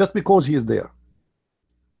 Just because he is there.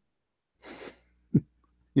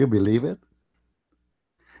 You believe it?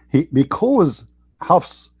 Because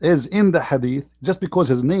Hafs is in the hadith, just because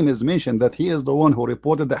his name is mentioned that he is the one who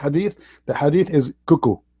reported the hadith is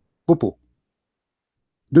cuckoo, poo,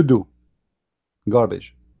 dudu,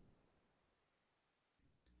 garbage.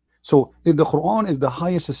 So if the Quran is the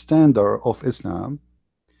highest standard of Islam,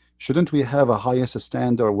 shouldn't we have a highest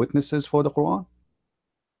standard witnesses for the Quran?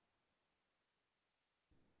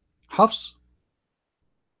 Hafs.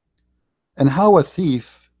 And how a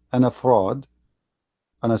thief and a fraud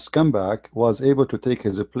and a scumbag was able to take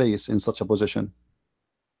his place in such a position?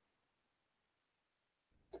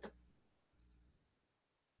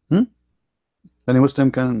 Hmm? Any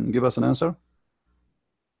Muslim can give us an answer?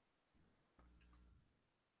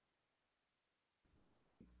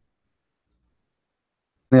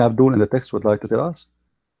 Any Abdul in the text would like to tell us?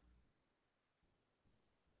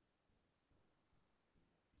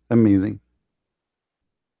 Amazing.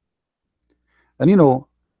 And you know,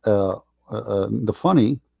 the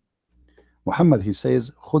funny, Muhammad, he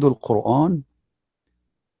says, خذوا القرآن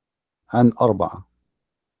عن أربعة.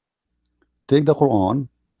 Take the Quran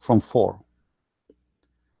from four.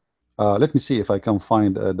 Let me see if I can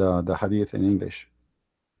find the hadith in English.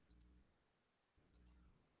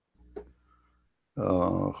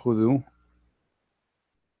 خذوا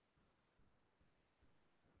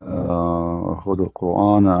خذوا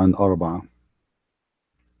القرآن عن أربعة.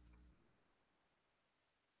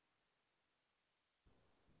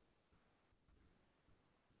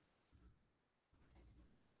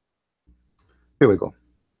 Here we go.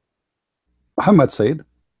 Muhammad said,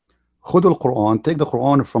 خذوا القرآن, take the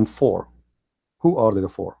Quran from four. Who are the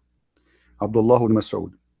four? Abdullah ibn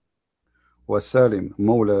Mas'ud, وسالم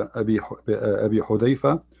مولى أبي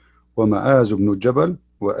حذيفة, ومعاذ بن الجبل,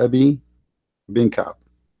 وأبي بن كعب.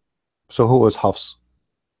 So who is Hafs?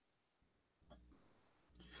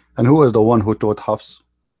 And who is the one who taught Hafs?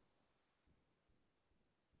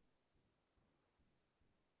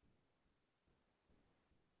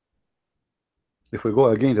 If we go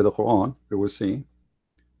again to the Quran, we will see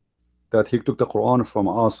that he took the Quran from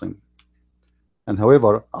Asim. And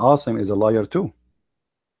however, Asim is a liar too.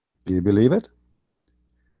 Do you believe it?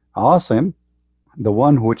 Asim, the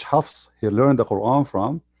one which Hafs he learned the Quran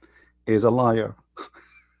from, is a liar.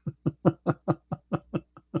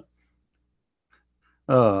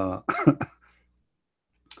 uh,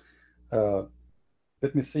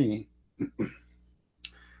 let me see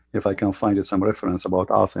if I can find some reference about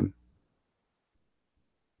Asim.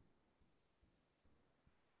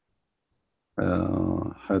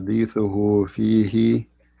 حديثه فيه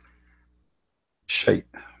شيء.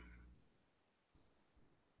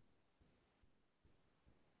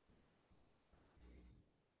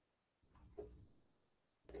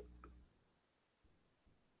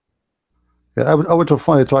 Yeah, I would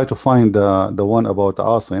try to find the one about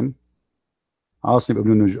Asim. Asim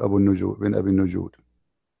ibn Abi Nujud.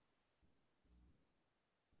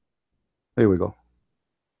 Here we go.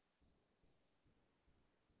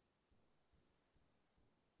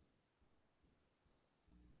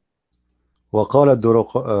 وقال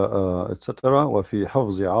الدرق etc. وفي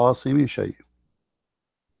حفظ عاصم شيء.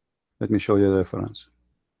 Let me show you the reference.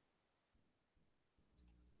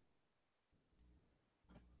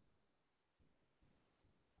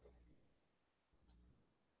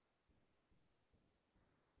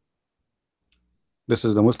 This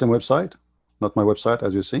is the Muslim website, not my website,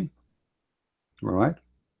 as you see. All right.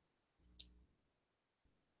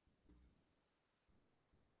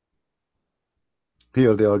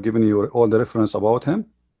 Here they are giving you all the reference about him.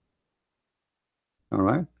 All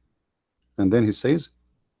right. And then he says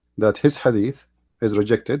that his hadith is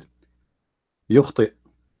rejected. يخطئ.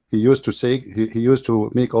 He used to say, he used to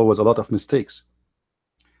make always a lot of mistakes.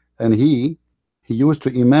 And he used to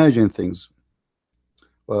imagine things,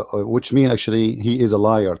 which mean actually he is a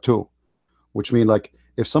liar too. Which mean like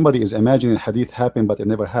if somebody is imagining hadith happened but it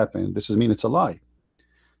never happened, this is mean it's a lie.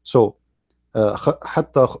 So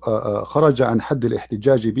حتى خرج عن حد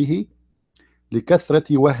الاحتجاج به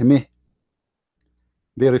لكثرة وهمه.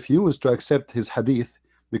 They refused to accept his hadith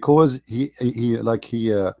because he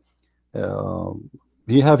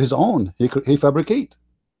have his own, he fabricate.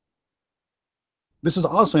 This is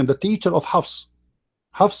Asim, the teacher of Hafs.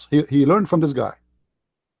 Hafs, he learned from this guy.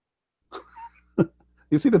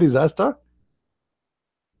 You see the disaster?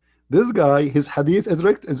 This guy, his hadith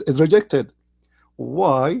is rejected.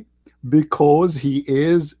 Why? Because he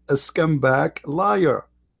is a scumbag liar.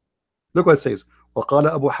 Look what it says. وقال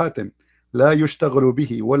أبو حاتم لا يشتغل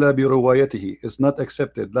به ولا بروايته. It's not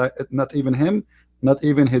accepted. Not even him, not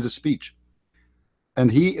even his speech.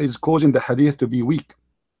 And he is causing the hadith to be weak.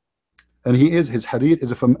 And his hadith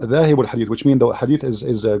is from dhahib al hadith, which means the hadith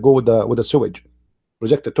is go with the sewage,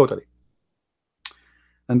 rejected totally.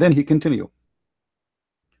 And then he continue.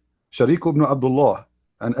 Sharik ibn Abdullah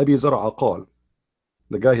and Abi Zar'a قال,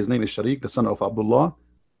 the guy, his name is Sharik, the son of Abdullah,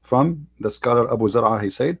 from the scholar Abu Zar'a, he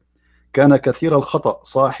said, كان كثير الخطأ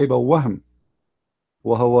صاحب وهم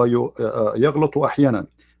وهو يغلط أحيانا.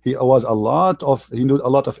 He knew a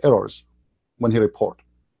lot of errors when he report,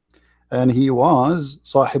 and he was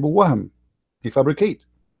صاحب وهم, he fabricate,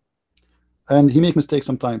 and he make mistakes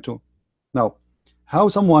sometime too. Now, how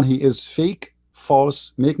someone he is fake,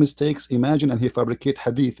 false, make mistakes, imagine, and he fabricate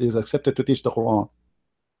hadith is accepted to teach the Quran?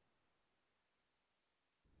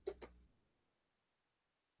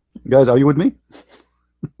 Guys, are you with me?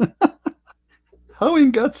 How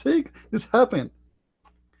in God's sake this happened?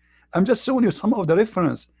 I'm just showing you some of the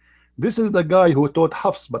reference. This is the guy who taught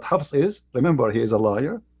Hafs, but Hafs is, remember, he is a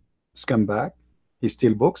liar, scumbag, he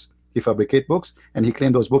steal books, he fabricate books, and he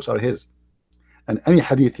claimed those books are his. And any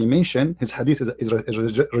hadith he mentioned, his hadith is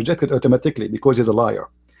rejected automatically because he's a liar.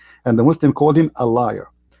 And the Muslim called him a liar.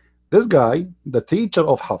 This guy, the teacher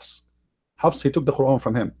of Hafs, he took the Quran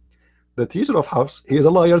from him. The teacher of Hafs, he is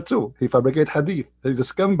a liar too. He fabricate hadith. He's a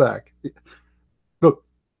scumbag. Look,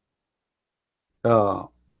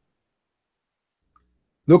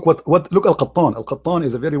 look Al-Qattan. Al-Qattan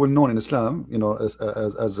is a very well known in Islam, you know, as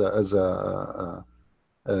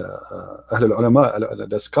أهل العلماء,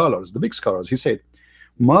 the scholars, the big scholars. He said,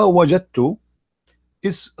 ما وجدت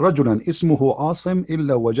رجلا اسمه عاصم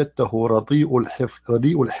إلا وجدته رديء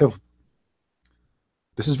الحفظ.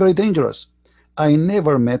 This is very dangerous. I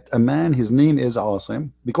never met a man, his name is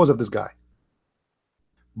Asim, because of this guy.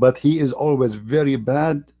 But he is always very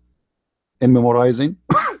bad in memorizing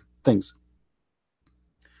things.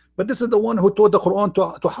 But this is the one who taught the Quran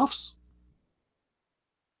to Hafs.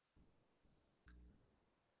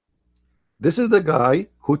 This is the guy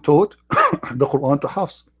who taught the Quran to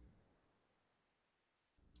Hafs.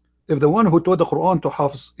 If the one who taught the Quran to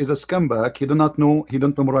Hafs is a scumbag, he do not know, he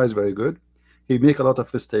don't memorize very good, he make a lot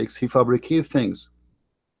of mistakes, he fabricate things.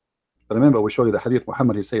 But remember, we show you the hadith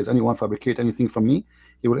Muhammad, he says, anyone fabricate anything from me,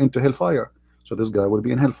 he will enter hellfire. So this guy will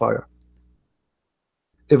be in hellfire.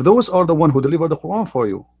 If those are the one who deliver the Quran for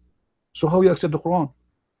you, so how you accept the Quran?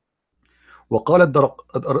 وقال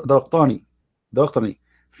الدرقطاني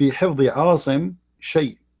في حفظ عاصم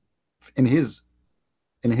شيء, in his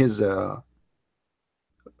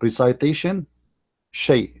recitation,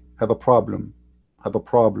 شيء, have a problem.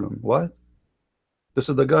 What? This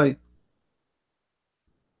is the guy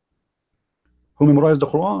who memorized the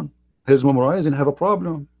Quran. His memorizing have a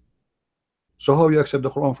problem. So how you accept the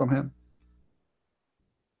Quran from him?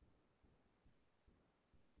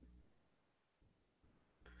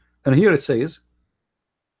 And here it says,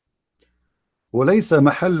 وليس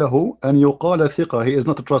محله أن يقال ثقة. He is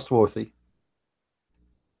not trustworthy.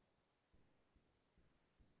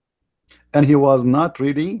 And he was not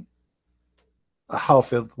really a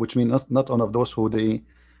hafiz, which means not one of those who they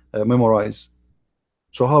memorize.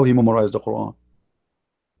 So how he memorized the Quran?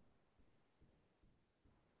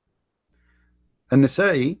 And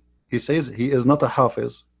Nasa'i, he says he is not a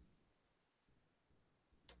hafiz.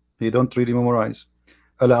 He don't really memorize.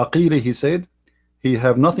 Al-Aqili, he said he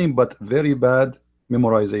have nothing but very bad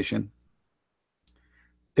memorization.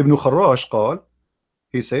 Ibn Kharrash قال,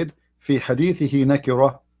 he said في حديثه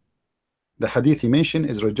نكرة. The hadith he mentioned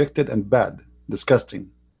is rejected and bad,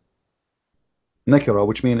 disgusting. Nakira,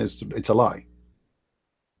 which means it's a lie.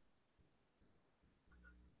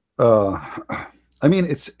 I mean,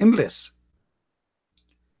 it's endless.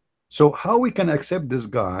 So how we can accept this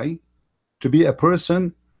guy to be a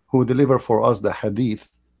person who deliver for us the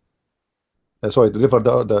hadith, deliver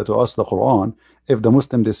to us the Quran, if the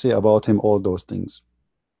Muslim they say about him all those things?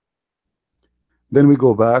 Then we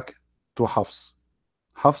go back to Hafs.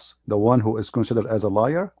 Hafs, the one who is considered as a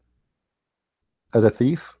liar, as a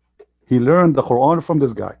thief, he learned the Quran from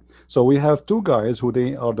this guy. So we have two guys who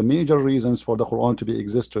they are the major reasons for the Quran to be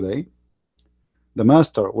exist today. The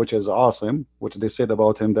master, which is Asim, which they said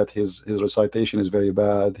about him that his recitation is very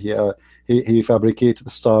bad. He fabricates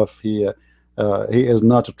stuff. He is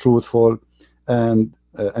not truthful, and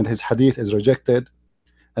his hadith is rejected.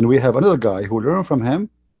 And we have another guy who learned from him,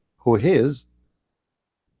 who his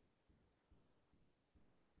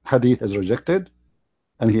hadith is rejected,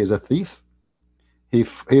 and he is a thief. He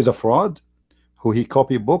is a fraud, who he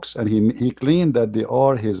copy books and he claimed that they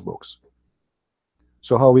are his books.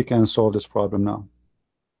 So how we can solve this problem now?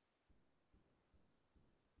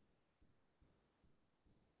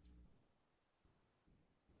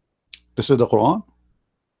 This is the Quran.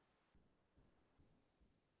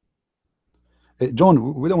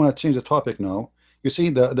 John, we don't want to change the topic now. You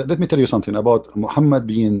see, let me tell you something about Muhammad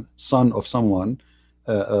being son of someone,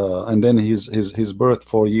 and then his birth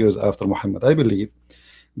 4 years after Muhammad. I believe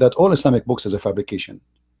that all Islamic books is a fabrication.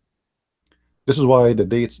 This is why the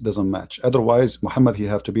dates doesn't match. Otherwise, Muhammad he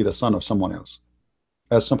have to be the son of someone else.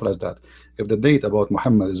 As simple as that. If the date about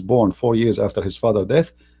Muhammad is born 4 years after his father's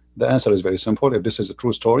death, the answer is very simple. If this is a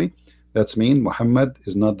true story, that's mean Muhammad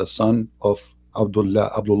is not the son of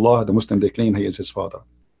Abdullah. Abdullah, the Muslim, they claim he is his father.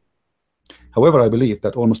 However, I believe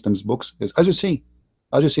that all Muslims' books is, as you see,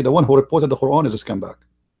 the one who reported the Quran is a scumbag.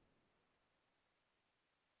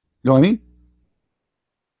 You know what I mean?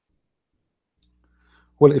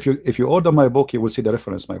 Well, if you order my book, you will see the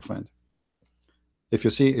reference, my friend. If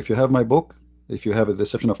you have my book, if you have a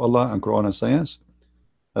Deception of Allah and Quran and Science,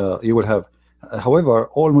 you will have. However,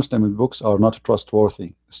 all Muslim books are not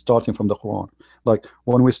trustworthy, starting from the Quran. Like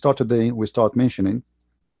when we start today, we start mentioning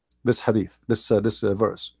this hadith, this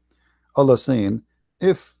verse. Allah saying,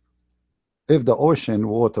 if the ocean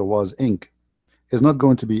water was ink, is not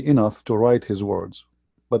going to be enough to write His words.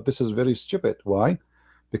 But this is very stupid. Why?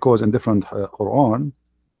 Because in different Quran,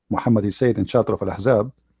 Muhammad he said in chapter of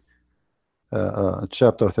Al-Ahzab,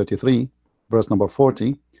 chapter 33, verse number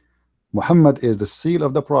 40, Muhammad is the seal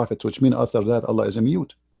of the prophets, which means after that Allah is a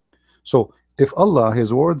mute. So if Allah,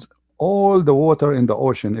 His words, all the water in the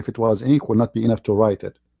ocean, if it was ink, will not be enough to write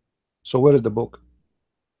it. So where is the book?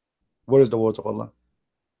 Where is the words of Allah?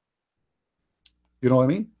 You know what I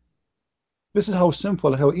mean? This is how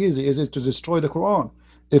simple, how easy is it to destroy the Quran.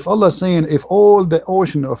 If Allah is saying, if all the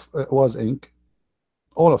ocean of was ink,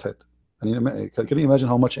 all of it, and can you imagine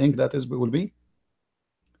how much ink that will be?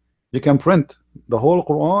 You can print the whole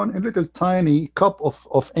Quran in a little tiny cup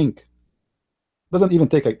of ink. Doesn't even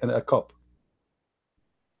take a cup.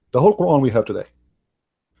 The whole Quran we have today.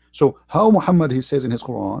 So how Muhammad he says in his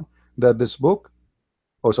Quran that this book,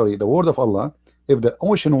 oh sorry, the word of Allah, if the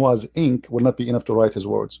ocean was ink, will not be enough to write His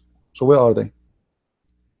words. So where are they?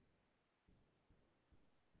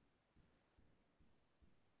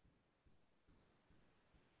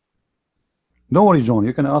 Don't worry, John,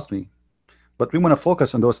 you can ask me. But we want to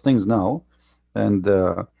focus on those things now. And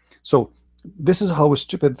so this is how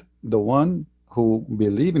stupid the one who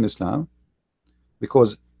believe in Islam,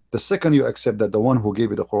 because the second you accept that the one who gave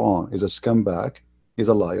you the Quran is a scumbag, is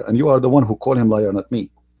a liar, and you are the one who call him liar, not me.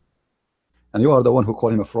 And you are the one who call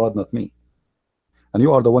him a fraud, not me. And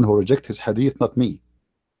you are the one who reject his hadith, not me.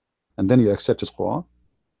 And then you accept his Quran.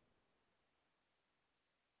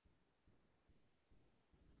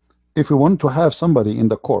 If we want to have somebody in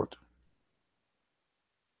the court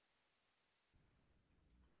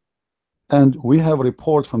and we have a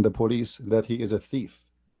report from the police that he is a thief,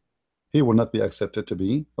 he will not be accepted to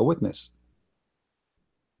be a witness.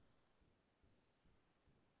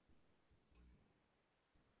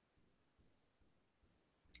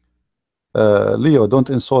 Leo, don't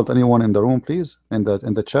insult anyone in the room, please, in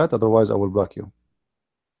the chat, otherwise I will block you.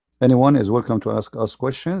 Anyone is welcome to ask us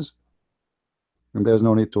questions, and there's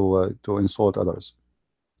no need to insult others.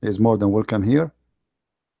 He's more than welcome here.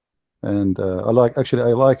 And I like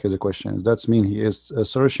his questions. That's mean he is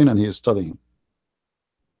searching and he is studying.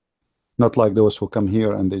 Not like those who come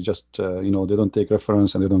here and they just they don't take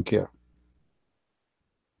reference and they don't care.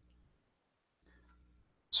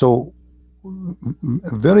 So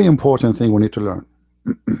a very important thing we need to learn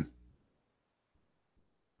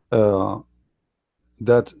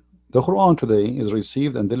that the Quran today is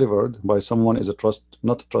received and delivered by someone is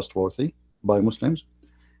not trustworthy by Muslims.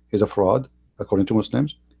 He's a fraud according to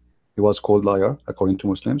Muslims. He was called liar according to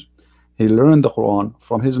Muslims. He learned the Quran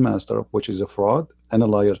from his master, which is a fraud and a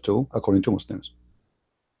liar too, according to Muslims.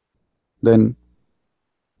 Then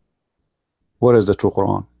where is the true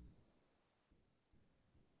Quran?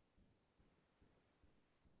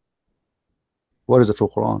 Where is the true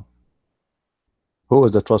Quran? Who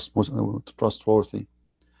is the trustworthy?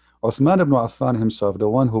 Uthman ibn Affan himself, the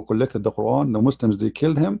one who collected the Quran, the Muslims, they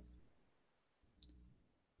killed him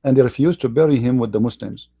and they refused to bury him with the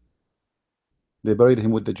Muslims. They buried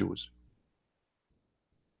him with the Jews.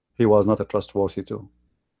 He was not a trustworthy too,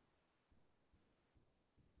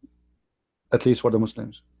 at least for the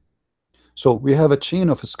Muslims. So we have a chain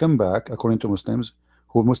of a scumbag according to Muslims,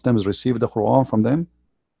 who Muslims receive the Quran from them,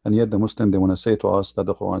 and yet the Muslim, they want to say to us that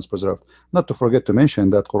the Quran is preserved. Not to forget to mention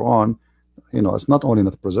that Quran, it's not only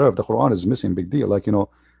not preserved, the Quran is missing, big deal. Like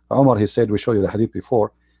Umar, he said, we showed you the hadith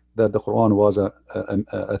before, that the Quran was a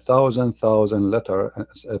thousand letter,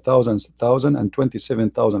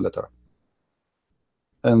 1,027,000 letter,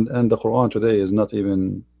 and the Quran today is not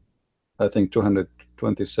even, I think,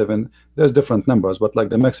 227. There's different numbers, but like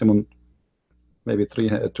the maximum maybe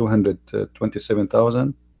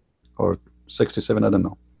 227,000 or 67, I don't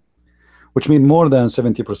know, which means more than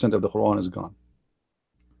 70% of the Quran is gone.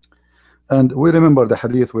 And we remember the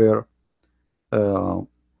hadith uh,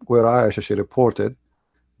 where Aisha, she reported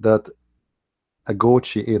that a goat,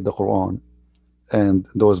 she ate the Quran, and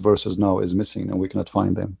those verses now is missing and we cannot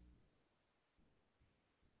find them.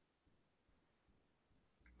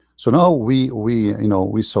 So now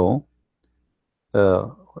we saw uh,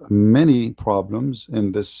 many problems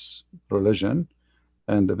in this religion,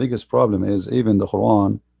 and the biggest problem is even the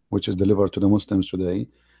Quran, which is delivered to the Muslims today,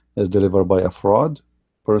 is delivered by a fraud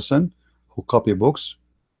person who copy books,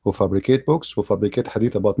 who fabricate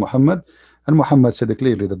hadith about Muhammad, and Muhammad said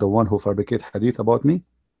clearly that the one who fabricate hadith about me,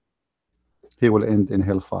 he will end in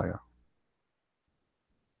hellfire.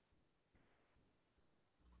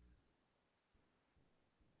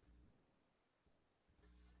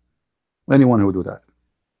 Anyone who do that.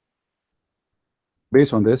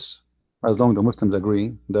 Based on this, as long as the Muslims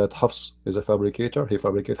agree that Hafs is a fabricator, he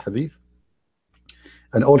fabricate hadith,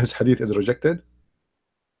 and all his hadith is rejected,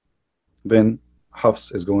 then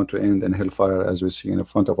Hafs is going to end in hellfire as we see in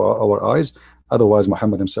front of our eyes. Otherwise,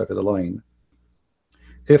 Muhammad himself is lying.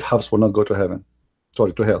 If Hafs will not go to heaven,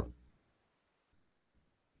 sorry, to hell.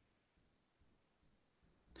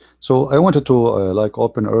 So I wanted to like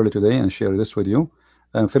open early today and share this with you.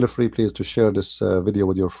 And feel free, please, to share this video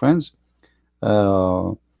with your friends.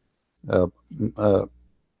 Uh, uh, uh,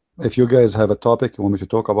 if you guys have a topic you want me to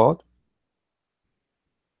talk about,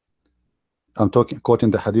 I'm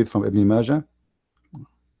quoting the hadith from Ibn Majah.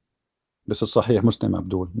 This is Sahih Muslim,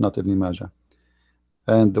 Abdul, not Ibn Majah.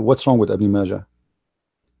 And what's wrong with Ibn Majah?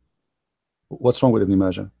 What's wrong with Ibn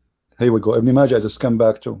Majah? Here we go. Ibn Majah is a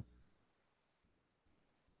scumbag too.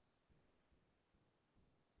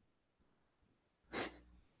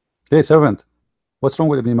 Hey, servant, what's wrong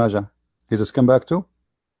with Ibn Majah? He's a scumbag too?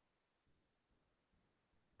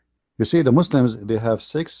 You see, the Muslims, they have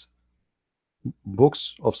 6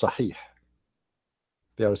 books of Sahih.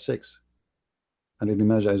 There are 6. And Ibn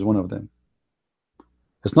Majah is one of them.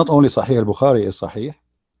 It's not only Sahih al-Bukhari is Sahih.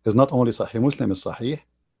 It's not only Sahih Muslim is Sahih.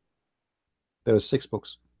 There are 6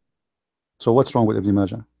 books. So what's wrong with Ibn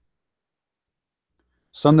Majah?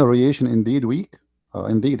 Some narration indeed weak.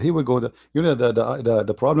 Indeed, here we go.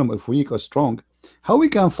 The problem of weak or strong. How we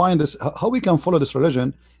can find this? How we can follow this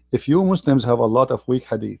religion if you Muslims have a lot of weak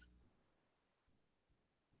hadith?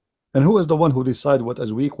 And who is the one who decide what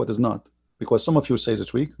is weak, what is not? Because some of you says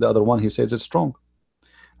it's weak, the other one he says it's strong.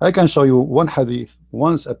 I can show you one hadith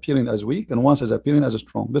once appearing as weak and once as appearing as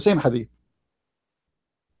strong. The same hadith.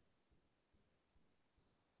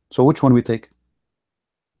 So which one we take?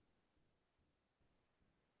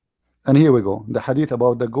 And here we go. The hadith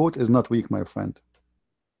about the goat is not weak, my friend.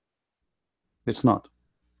 It's not.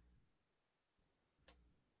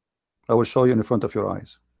 I will show you in front of your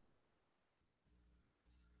eyes.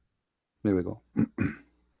 There we go.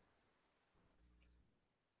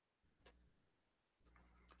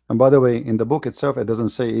 And by the way, in the book itself, it doesn't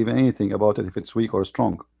say even anything about it if it's weak or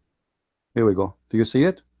strong. Here we go. Do you see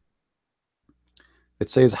it? It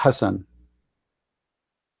says Hassan.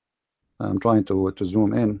 I'm trying to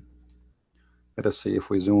zoom in. Let us see if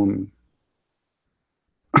we zoom.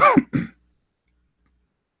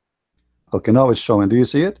 Okay, now it's showing. Do you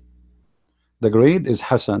see it? The grade is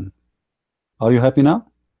Hassan. Are you happy now?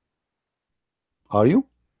 Are you?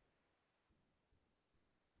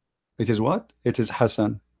 It is what? It is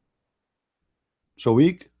Hassan. So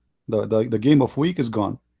weak, the game of weak is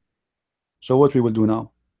gone. So what we will do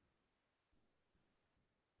now?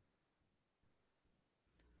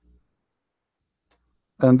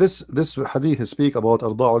 And this hadith speak about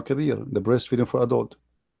Arda' al-Kabir, the breastfeeding for adult.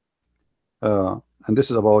 And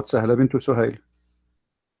this is about Sahla bint Suhail,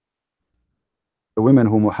 the woman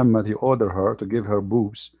who Muhammad he ordered her to give her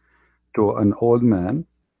boobs to an old man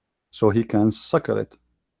so he can suckle it.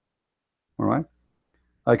 All right,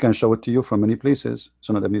 I can show it to you from many places,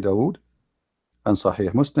 Sunan Abi Dawood and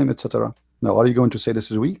Sahih Muslim, etc. Now, are you going to say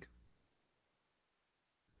this is weak?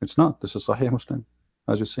 It's not. This is Sahih Muslim,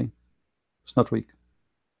 as you see. It's not weak.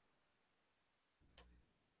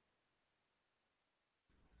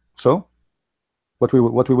 So, what we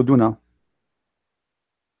will do now?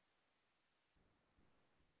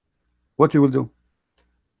 What we will do?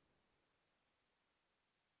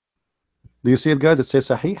 Do you see it, guys? It says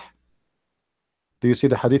Sahih. Do you see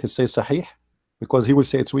the hadith? It says Sahih, because he will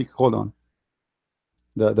say it's weak. Hold on.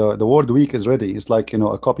 The word weak is ready. It's like,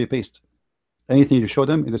 a copy paste. Anything you show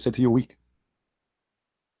them, it will say to you weak.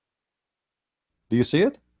 Do you see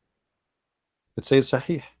it? It says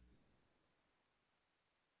Sahih.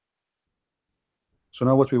 So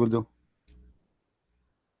now what we will do?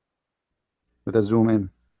 Let us zoom in.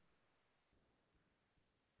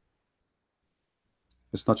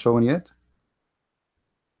 It's not showing yet.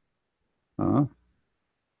 uh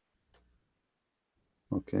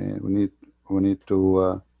Okay, we need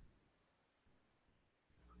to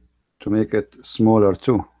make it smaller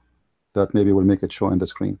too. That maybe will make it show in the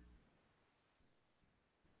screen.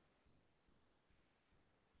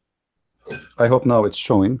 I hope now it's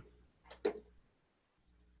showing.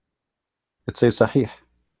 It says Sahih.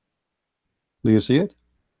 Do you see it?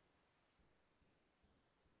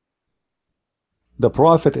 The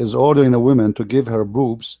Prophet is ordering a woman to give her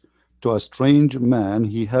boobs to a strange man.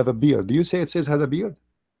 He have a beard. Do you say it says has a beard?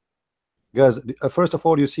 Guys, first of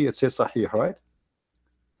all, you see it says Sahih, right?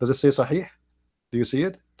 Does it say Sahih? Do you see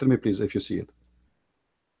it? Tell me please if you see it.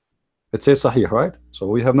 It says Sahih, right? So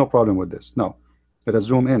we have no problem with this. Now, let us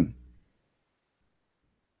zoom in.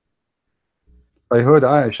 I heard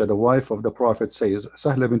Aisha, the wife of the Prophet, says,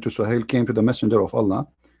 Sahla bint Suhail came to the Messenger of Allah.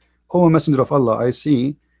 O Messenger of Allah, I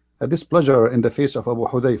see displeasure in the face of Abu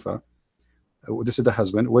Hudayfa. This is the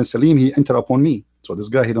husband. When Salim, he entered upon me. So this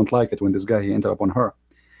guy, he don't like it when this guy, he entered upon her.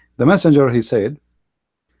 The messenger, he said,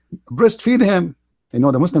 breastfeed him. You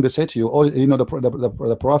know, the Muslim, they say to you, oh, you know,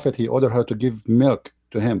 the Prophet, he ordered her to give milk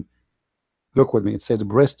to him. Look with me. It says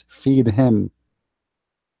breastfeed him.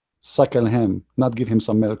 Suckle him, not give him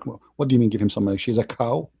some milk. What do you mean give him some milk? She's a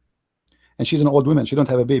cow and she's an old woman. She don't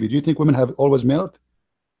have a baby. Do you think women have always milk?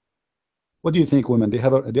 What do you think women, they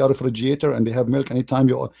have they are a refrigerator and they have milk anytime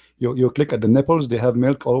you click at the nipples, they have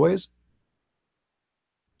milk always?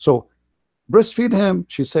 So breastfeed him,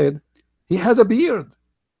 she said. He has a beard.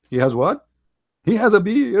 He has what? He has a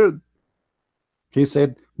beard. He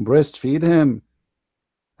said breastfeed him,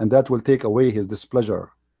 and that will take away his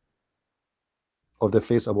displeasure of the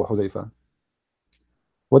face of Abu Hudayfa.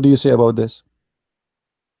 What do you say about this?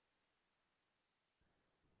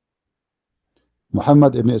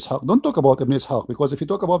 Muhammad ibn Ishaq. Don't talk about Ibn Ishaq, because if you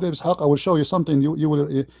talk about Ibn Ishaq, I will show you something.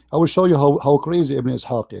 I will show you how crazy Ibn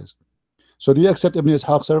Ishaq is. So do you accept Ibn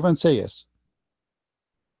Ishaq servant? Say yes.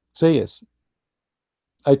 Say yes.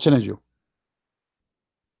 I challenge you.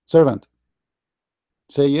 Servant.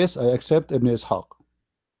 Say yes, I accept Ibn Ishaq.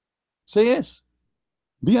 Say yes.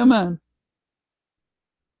 Be a man.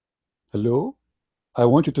 Hello? I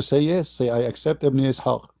want you to say yes. Say I accept Ibn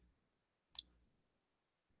Ishaq.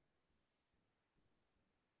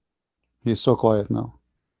 He's so quiet now.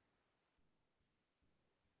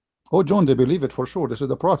 Oh, John, they believe it for sure. This is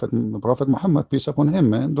the Prophet Muhammad, peace upon him,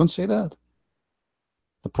 man. Don't say that.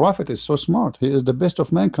 The Prophet is so smart. He is the best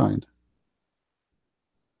of mankind.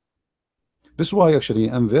 This is why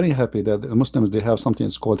actually I'm very happy that the Muslims, they have something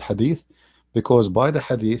that's called hadith, because by the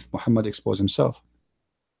hadith Muhammad exposed himself.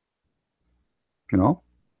 You know,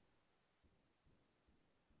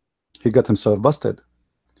 he got himself busted.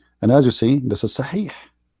 And as you see, this is Sahih.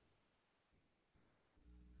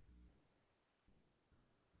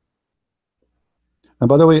 And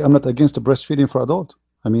by the way, I'm not against the breastfeeding for adult.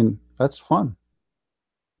 I mean, that's fun.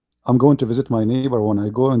 I'm going to visit my neighbor when I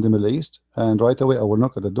go in the Middle East, and right away I will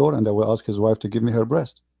knock at the door and I will ask his wife to give me her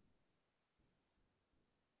breast.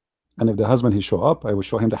 And if the husband he show up, I will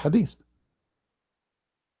show him the hadith.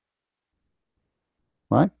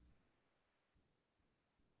 Right?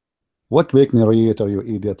 What weak narrator, you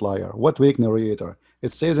idiot liar? What weak narrator?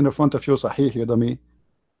 It says in the front of you, Sahih, you dummy.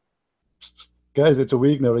 Guys, it's a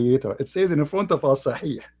weak narrator. It says in front of us,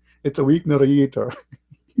 Sahih. It's a weak narrator.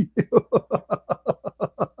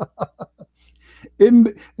 in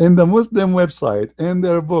the Muslim website, in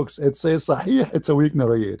their books, it says Sahih. It's a weak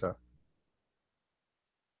narrator.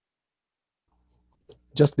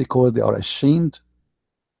 Just because they are ashamed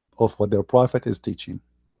of what their prophet is teaching.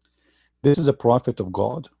 This is a prophet of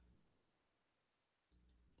God.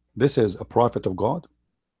 This is a prophet of God.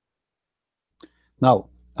 Now,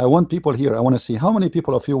 I want people here, I want to see how many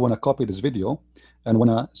people of you want to copy this video and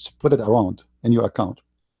want to spread it around in your account.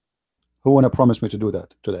 Who want to promise me to do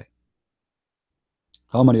that today?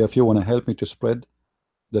 How many of you want to help me to spread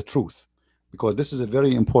the truth? Because this is a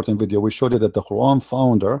very important video. We showed you that the Quran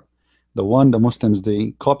founder, the one the Muslims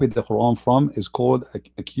they copied the Quran from, is called,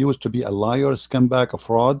 accused to be a liar, scumbag, a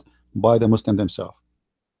fraud by the Muslim themselves.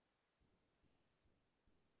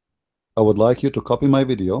 I would like you to copy my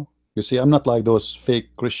video. You see, I'm not like those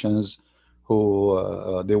fake Christians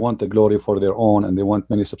who they want the glory for their own and they want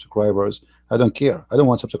many subscribers. I don't care. I don't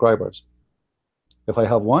want subscribers. If I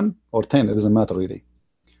have 1 or 10, it doesn't matter really.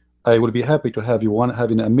 I will be happy to have you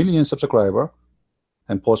having 1 million subscriber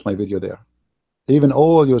and post my video there. Even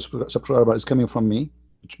all your subscribers is coming from me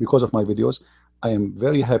because of my videos. I am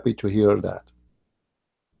very happy to hear that.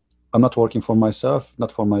 I'm not working for myself,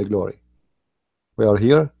 not for my glory. We are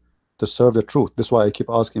here to serve the truth. This is why I keep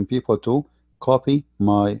asking people to copy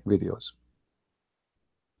my videos.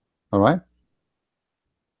 All right.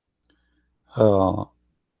 Uh,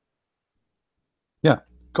 yeah,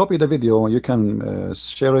 copy the video. You can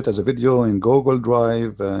share it as a video in Google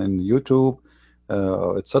Drive and YouTube,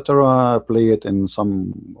 etc. Play it in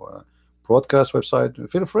some broadcast website.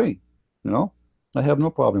 Feel free. You know, I have no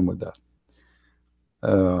problem with that.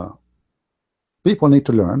 Uh, People need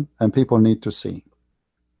to learn and people need to see.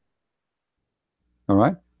 All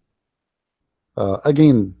right.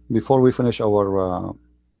 Again, before we finish our,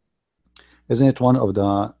 isn't it one of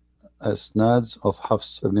the snads of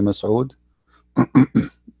Hafs ibn Mas'ud?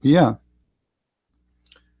 Yeah,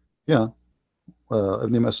 yeah.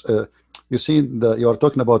 Ibn Mas you see, you are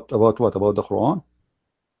talking about what? About the Quran?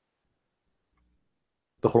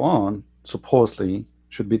 The Quran supposedly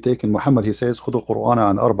should be taken. Muhammad, he says, خذوا القرآن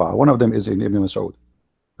عن أربعة. One of them is Ibn Mas'ud.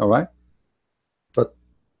 All right. But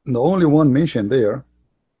the only one mentioned there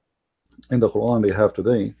in the Quran they have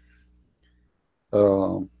today,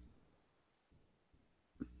 uh,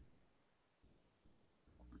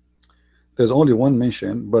 there's only one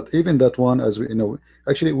mention, but even that one, as we, you know,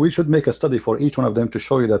 actually we should make a study for each one of them to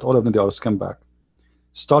show you that all of them, they are scumbag.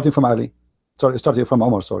 Starting from Ali, sorry, starting from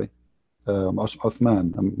Omar, sorry,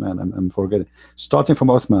 Uthman, I'm forgetting. Starting from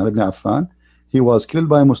Uthman ibn Affan, he was killed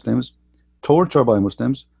by Muslims, tortured by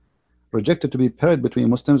Muslims, rejected to be paired between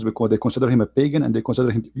Muslims because they consider him a pagan and they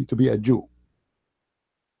consider him to be a Jew.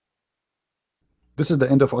 This is the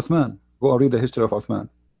end of Uthman. Go and read the history of Uthman.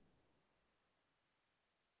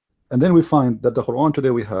 And then we find that the Quran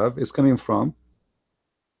today we have is coming from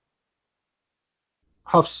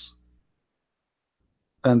Hafs.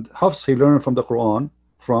 And Hafs, he learned from the Quran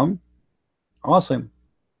from Asim.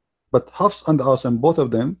 But Hafs and Asim, both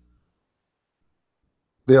of them,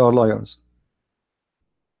 they are liars.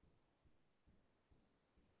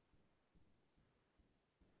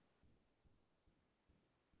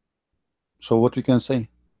 So what we can say?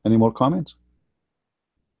 Any more comments?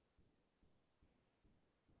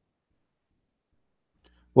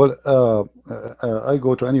 Well, I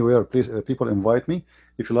go to anywhere. Please, people invite me.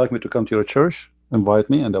 If you like me to come to your church, invite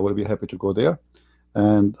me, and I will be happy to go there.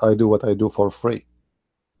 And I do what I do for free.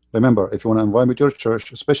 Remember, if you want to invite me to your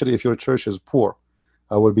church, especially if your church is poor,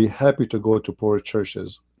 I will be happy to go to poor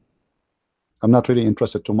churches. I'm not really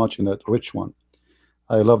interested too much in that rich one.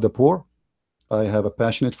 I love the poor. I have a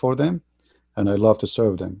passionate for them, and I love to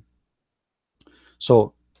serve them.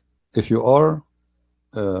 So, if you are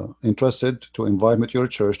interested to invite me to your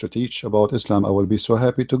church to teach about Islam, I will be so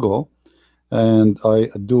happy to go. And I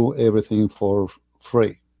do everything for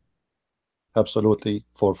free, absolutely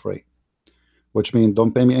for free, which means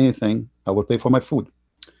don't pay me anything. I will pay for my food.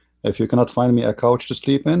 If you cannot find me a couch to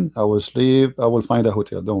sleep in, I will sleep. I will find a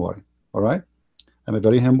hotel. Don't worry. All right. I'm a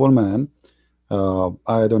very humble man.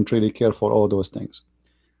 I don't really care for all those things.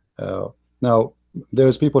 Now,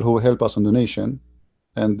 there's people who help us on donation,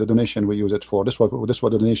 and the donation we use it for. This what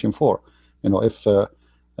the donation for. You know, if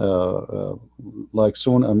like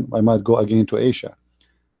soon I might go again to Asia.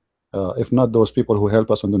 If not those people who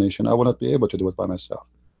help us on donation, I will not be able to do it by myself.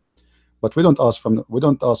 But we don't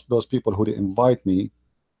ask those people who they invite me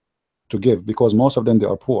to give, because most of them, they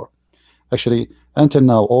are poor. Actually, until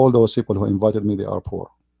now, all those people who invited me, they are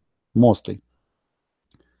poor, mostly.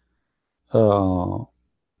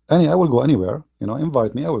 I will go anywhere. You know,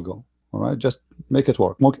 invite me, I will go. All right, just make it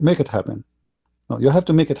work, make it happen. No, you have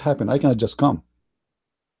to make it happen. I cannot just come.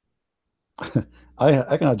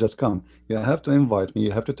 I cannot just come. You have to invite me.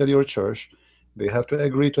 You have to tell your church. They have to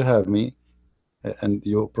agree to have me, and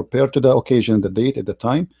you prepare to the occasion, the date, at the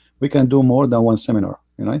time. We can do more than one seminar.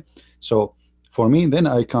 You know, so for me, then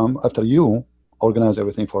I come after you organize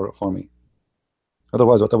everything for me.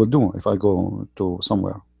 Otherwise, what I will do if I go to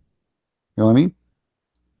somewhere? You know what I mean?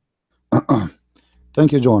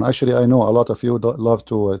 Thank you, John. Actually, I know a lot of you love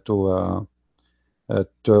to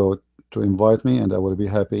invite me, and I will be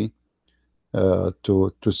happy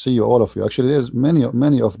to see you, all of you. Actually, there's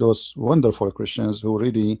many of those wonderful Christians who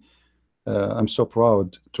really I'm so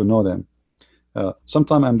proud to know them.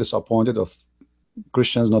 Sometimes I'm disappointed of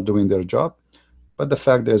Christians not doing their job, but the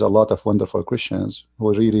fact there's a lot of wonderful Christians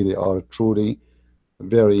who really they are truly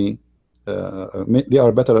very they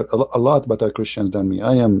are better, a lot better Christians than me.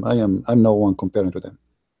 I'm no one comparing to them.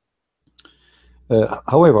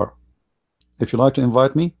 However, if you like to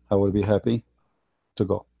invite me, I will be happy to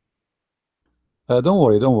go. Don't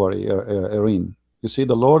worry, Erin. You see,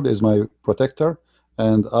 the Lord is my protector,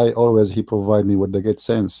 and He provide me with the good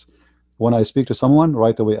sense. When I speak to someone,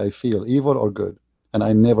 right away I feel evil or good, and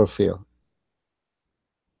I never fail.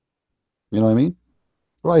 You know what I mean?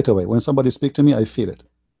 Right away, when somebody speak to me, I feel it.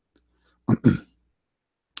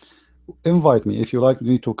 Invite me if you like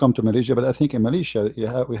me to come to Malaysia, but I think in Malaysia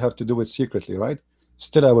we have to do it secretly, right?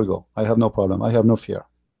 Still, I will go. I have no problem. I have no fear.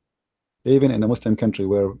 Even in a Muslim country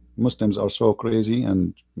where Muslims are so crazy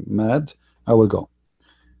and mad, I will go.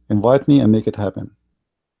 Invite me and make it happen.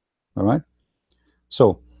 All right.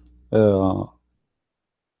 So,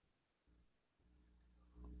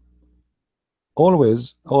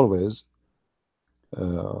 always,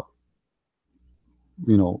 uh,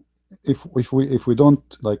 you know, if we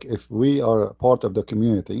don't like, if we are part of the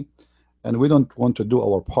community and we don't want to do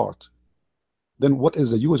our part, then what is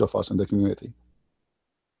the use of us in the community?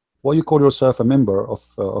 Why you call yourself a member of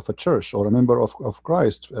a church, or a member of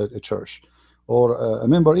Christ, a church, or a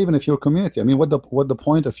member even of your community? I mean, what the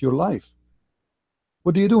point of your life?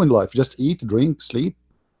 What do you do in life? Just eat, drink, sleep,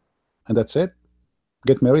 and that's it?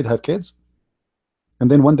 Get married, have kids, and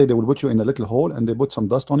then one day they will put you in a little hole and they put some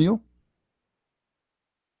dust on you?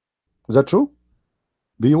 Is that true?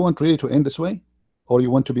 Do you want really to end this way? Or you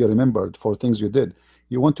want to be remembered for things you did?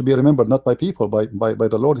 You want to be remembered not by people, by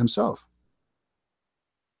the Lord himself.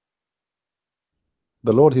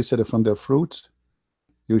 The Lord, he said, from their fruits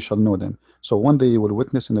you shall know them. So one day you will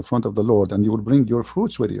witness in the front of the Lord and you will bring your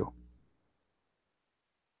fruits with you.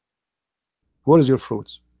 What is your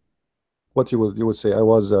fruits? What you will say? I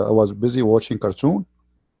was busy watching cartoon.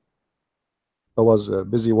 I was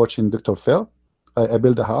busy watching Dr. Phil. I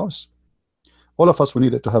built a house. All of us, we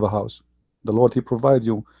needed to have a house. The Lord, he provide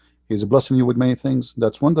you. He's blessing you with many things.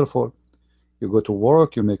 That's wonderful. You go to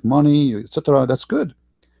work, you make money, etc. That's good.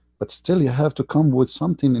 But still, you have to come with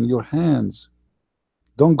something in your hands.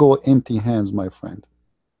 Don't go empty hands, my friend.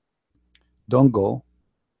 Don't go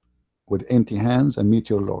with empty hands and meet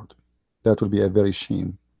your Lord. That will be a very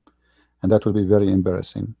shame, and that will be very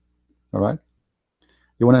embarrassing. All right?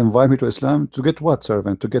 You want to invite me to Islam to get what,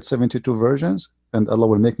 servant? To get 72 versions, and Allah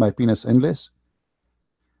will make my penis endless?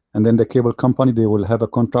 And then the cable company, they will have a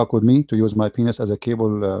contract with me to use my penis as a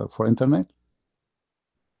cable for internet?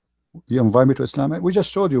 You invite me to Islam? We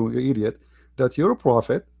just showed you, you idiot, that your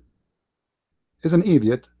prophet is an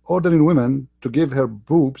idiot ordering women to give her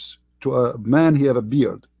boobs to a man he have a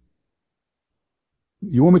beard.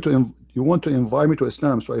 You want to invite me to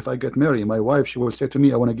Islam, so if I get married, my wife, she will say to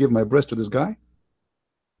me, I want to give my breast to this guy?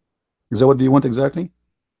 Is that what you want exactly?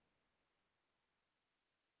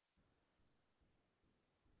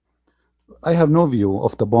 I have no view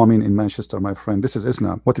of the bombing in Manchester, my friend. This is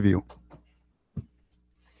Islam. What view?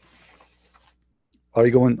 Are we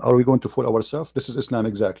going to fool ourselves? This is Islam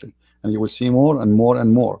exactly. And you will see more and more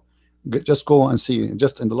and more. Just go and see,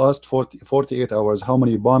 just in the last 48 hours, how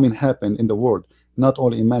many bombing happened in the world, not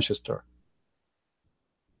only in Manchester.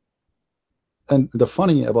 And the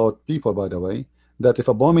funny about people, by the way, that if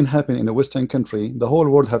a bombing happened in a Western country, the whole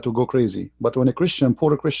world have to go crazy. But when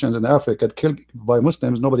poor Christians in Africa get killed by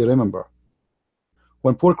Muslims, nobody remember.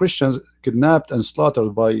 When poor Christians kidnapped and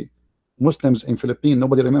slaughtered by Muslims in Philippines,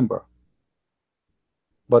 nobody remember.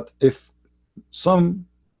 But if some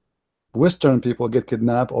Western people get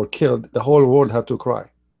kidnapped or killed, the whole world have to cry.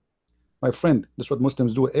 My friend, that's what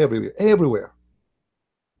Muslims do everywhere, everywhere.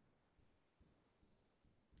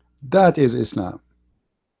 That is Islam.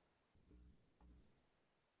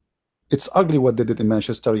 It's ugly what they did in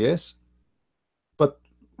Manchester, yes, but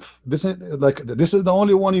this is the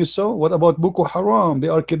only one you saw. What about Boko Haram? They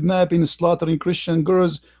are kidnapping, slaughtering Christian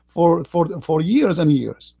girls for years and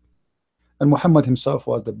years, and Muhammad himself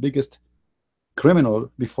was the biggest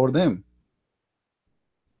criminal before them.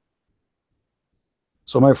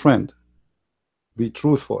 So my friend, be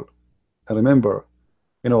truthful and remember,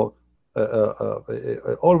 you know,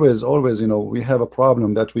 always, you know, we have a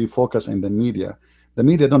problem that we focus in the media. The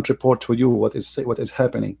media don't report to you what is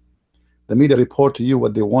happening. The media report to you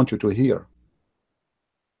what they want you to hear.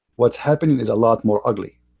 What's happening is a lot more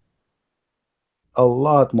ugly. A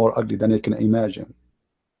lot more ugly than you can imagine.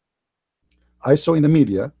 I saw in the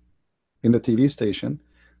media, in the TV station,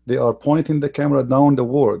 they are pointing the camera down the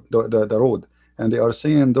road, and they are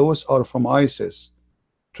saying those are from ISIS.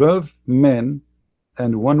 12 men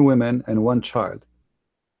and 1 woman and 1 child.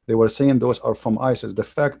 They were saying those are from ISIS. The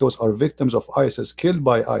fact those are victims of ISIS, killed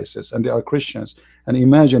by ISIS, and they are Christians. And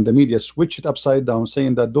imagine the media switch it upside down,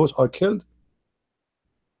 saying that those are killed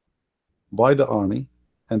by the army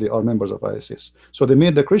and they are members of ISIS. So they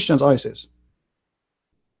made the Christians ISIS.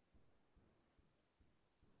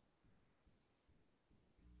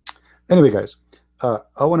 Anyway, guys,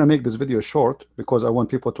 I want to make this video short because I want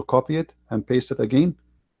people to copy it and paste it again.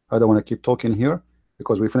 I don't want to keep talking here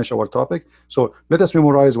because we finished our topic. So let us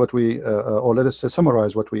memorize what we, or let us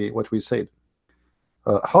summarize what we said.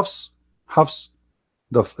 Hafs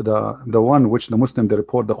the one which the Muslim they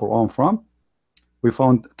report the Quran from, we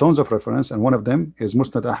found tons of reference, and one of them is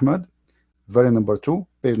Musnad Ahmad, very number 2,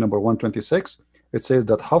 page number 126. It says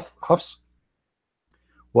that Hafs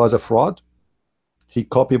was a fraud. He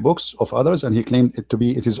copied books of others and he claimed it to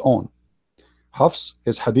be his own. Hafs,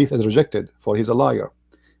 his hadith is rejected, for he's a liar.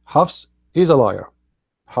 Hafs is a liar.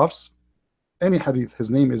 Hafs, any hadith his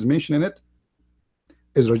name is mentioned in it,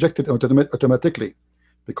 is rejected automatically,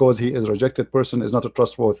 because he is a rejected person, is not a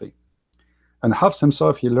trustworthy. And Hafs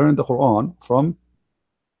himself, he learned the Quran from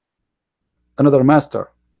another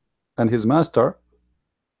master, and his master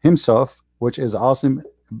himself, which is Asim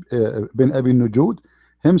bin Abi Nujud,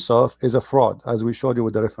 himself is a fraud, as we showed you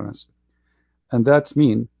with the reference. And that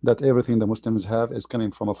means that everything the Muslims have is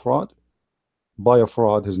coming from a fraud, by a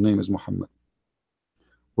fraud. His name is Muhammad.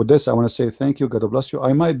 With this, I want to say thank you. God bless you.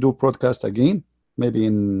 I might do broadcast again, maybe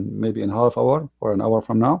in half hour or an hour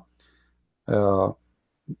from now.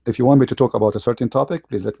 If you want me to talk about a certain topic,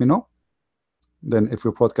 please let me know. Then if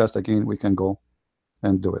we broadcast again, we can go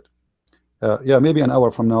and do it. Yeah, maybe an hour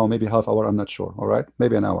from now, maybe half hour, I'm not sure. All right,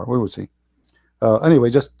 maybe an hour, we will see. Anyway,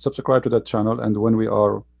 just subscribe to that channel, and when we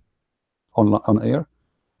are on air,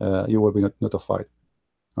 you will be notified.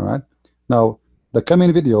 All right, now the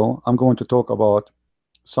coming video, I'm going to talk about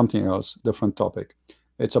something else, different topic.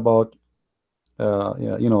 It's about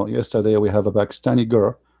yeah, you know, yesterday we have a Pakistani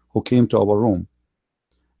girl who came to our room.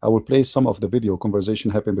 I will play some of the video conversation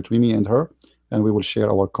happened between me and her, and we will share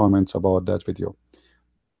our comments about that video.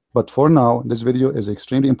 But for now, this video is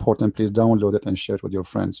extremely important. Please download it and share it with your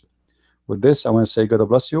friends. With this, I want to say God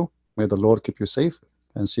bless you. May the Lord keep you safe,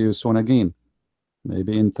 and see you soon again.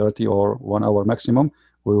 Maybe in 30 or 1 hour maximum,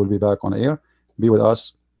 we will be back on air. Be with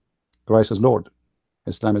us. Christ is Lord.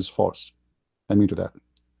 Islam is false. I mean to that.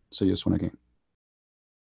 See you soon again.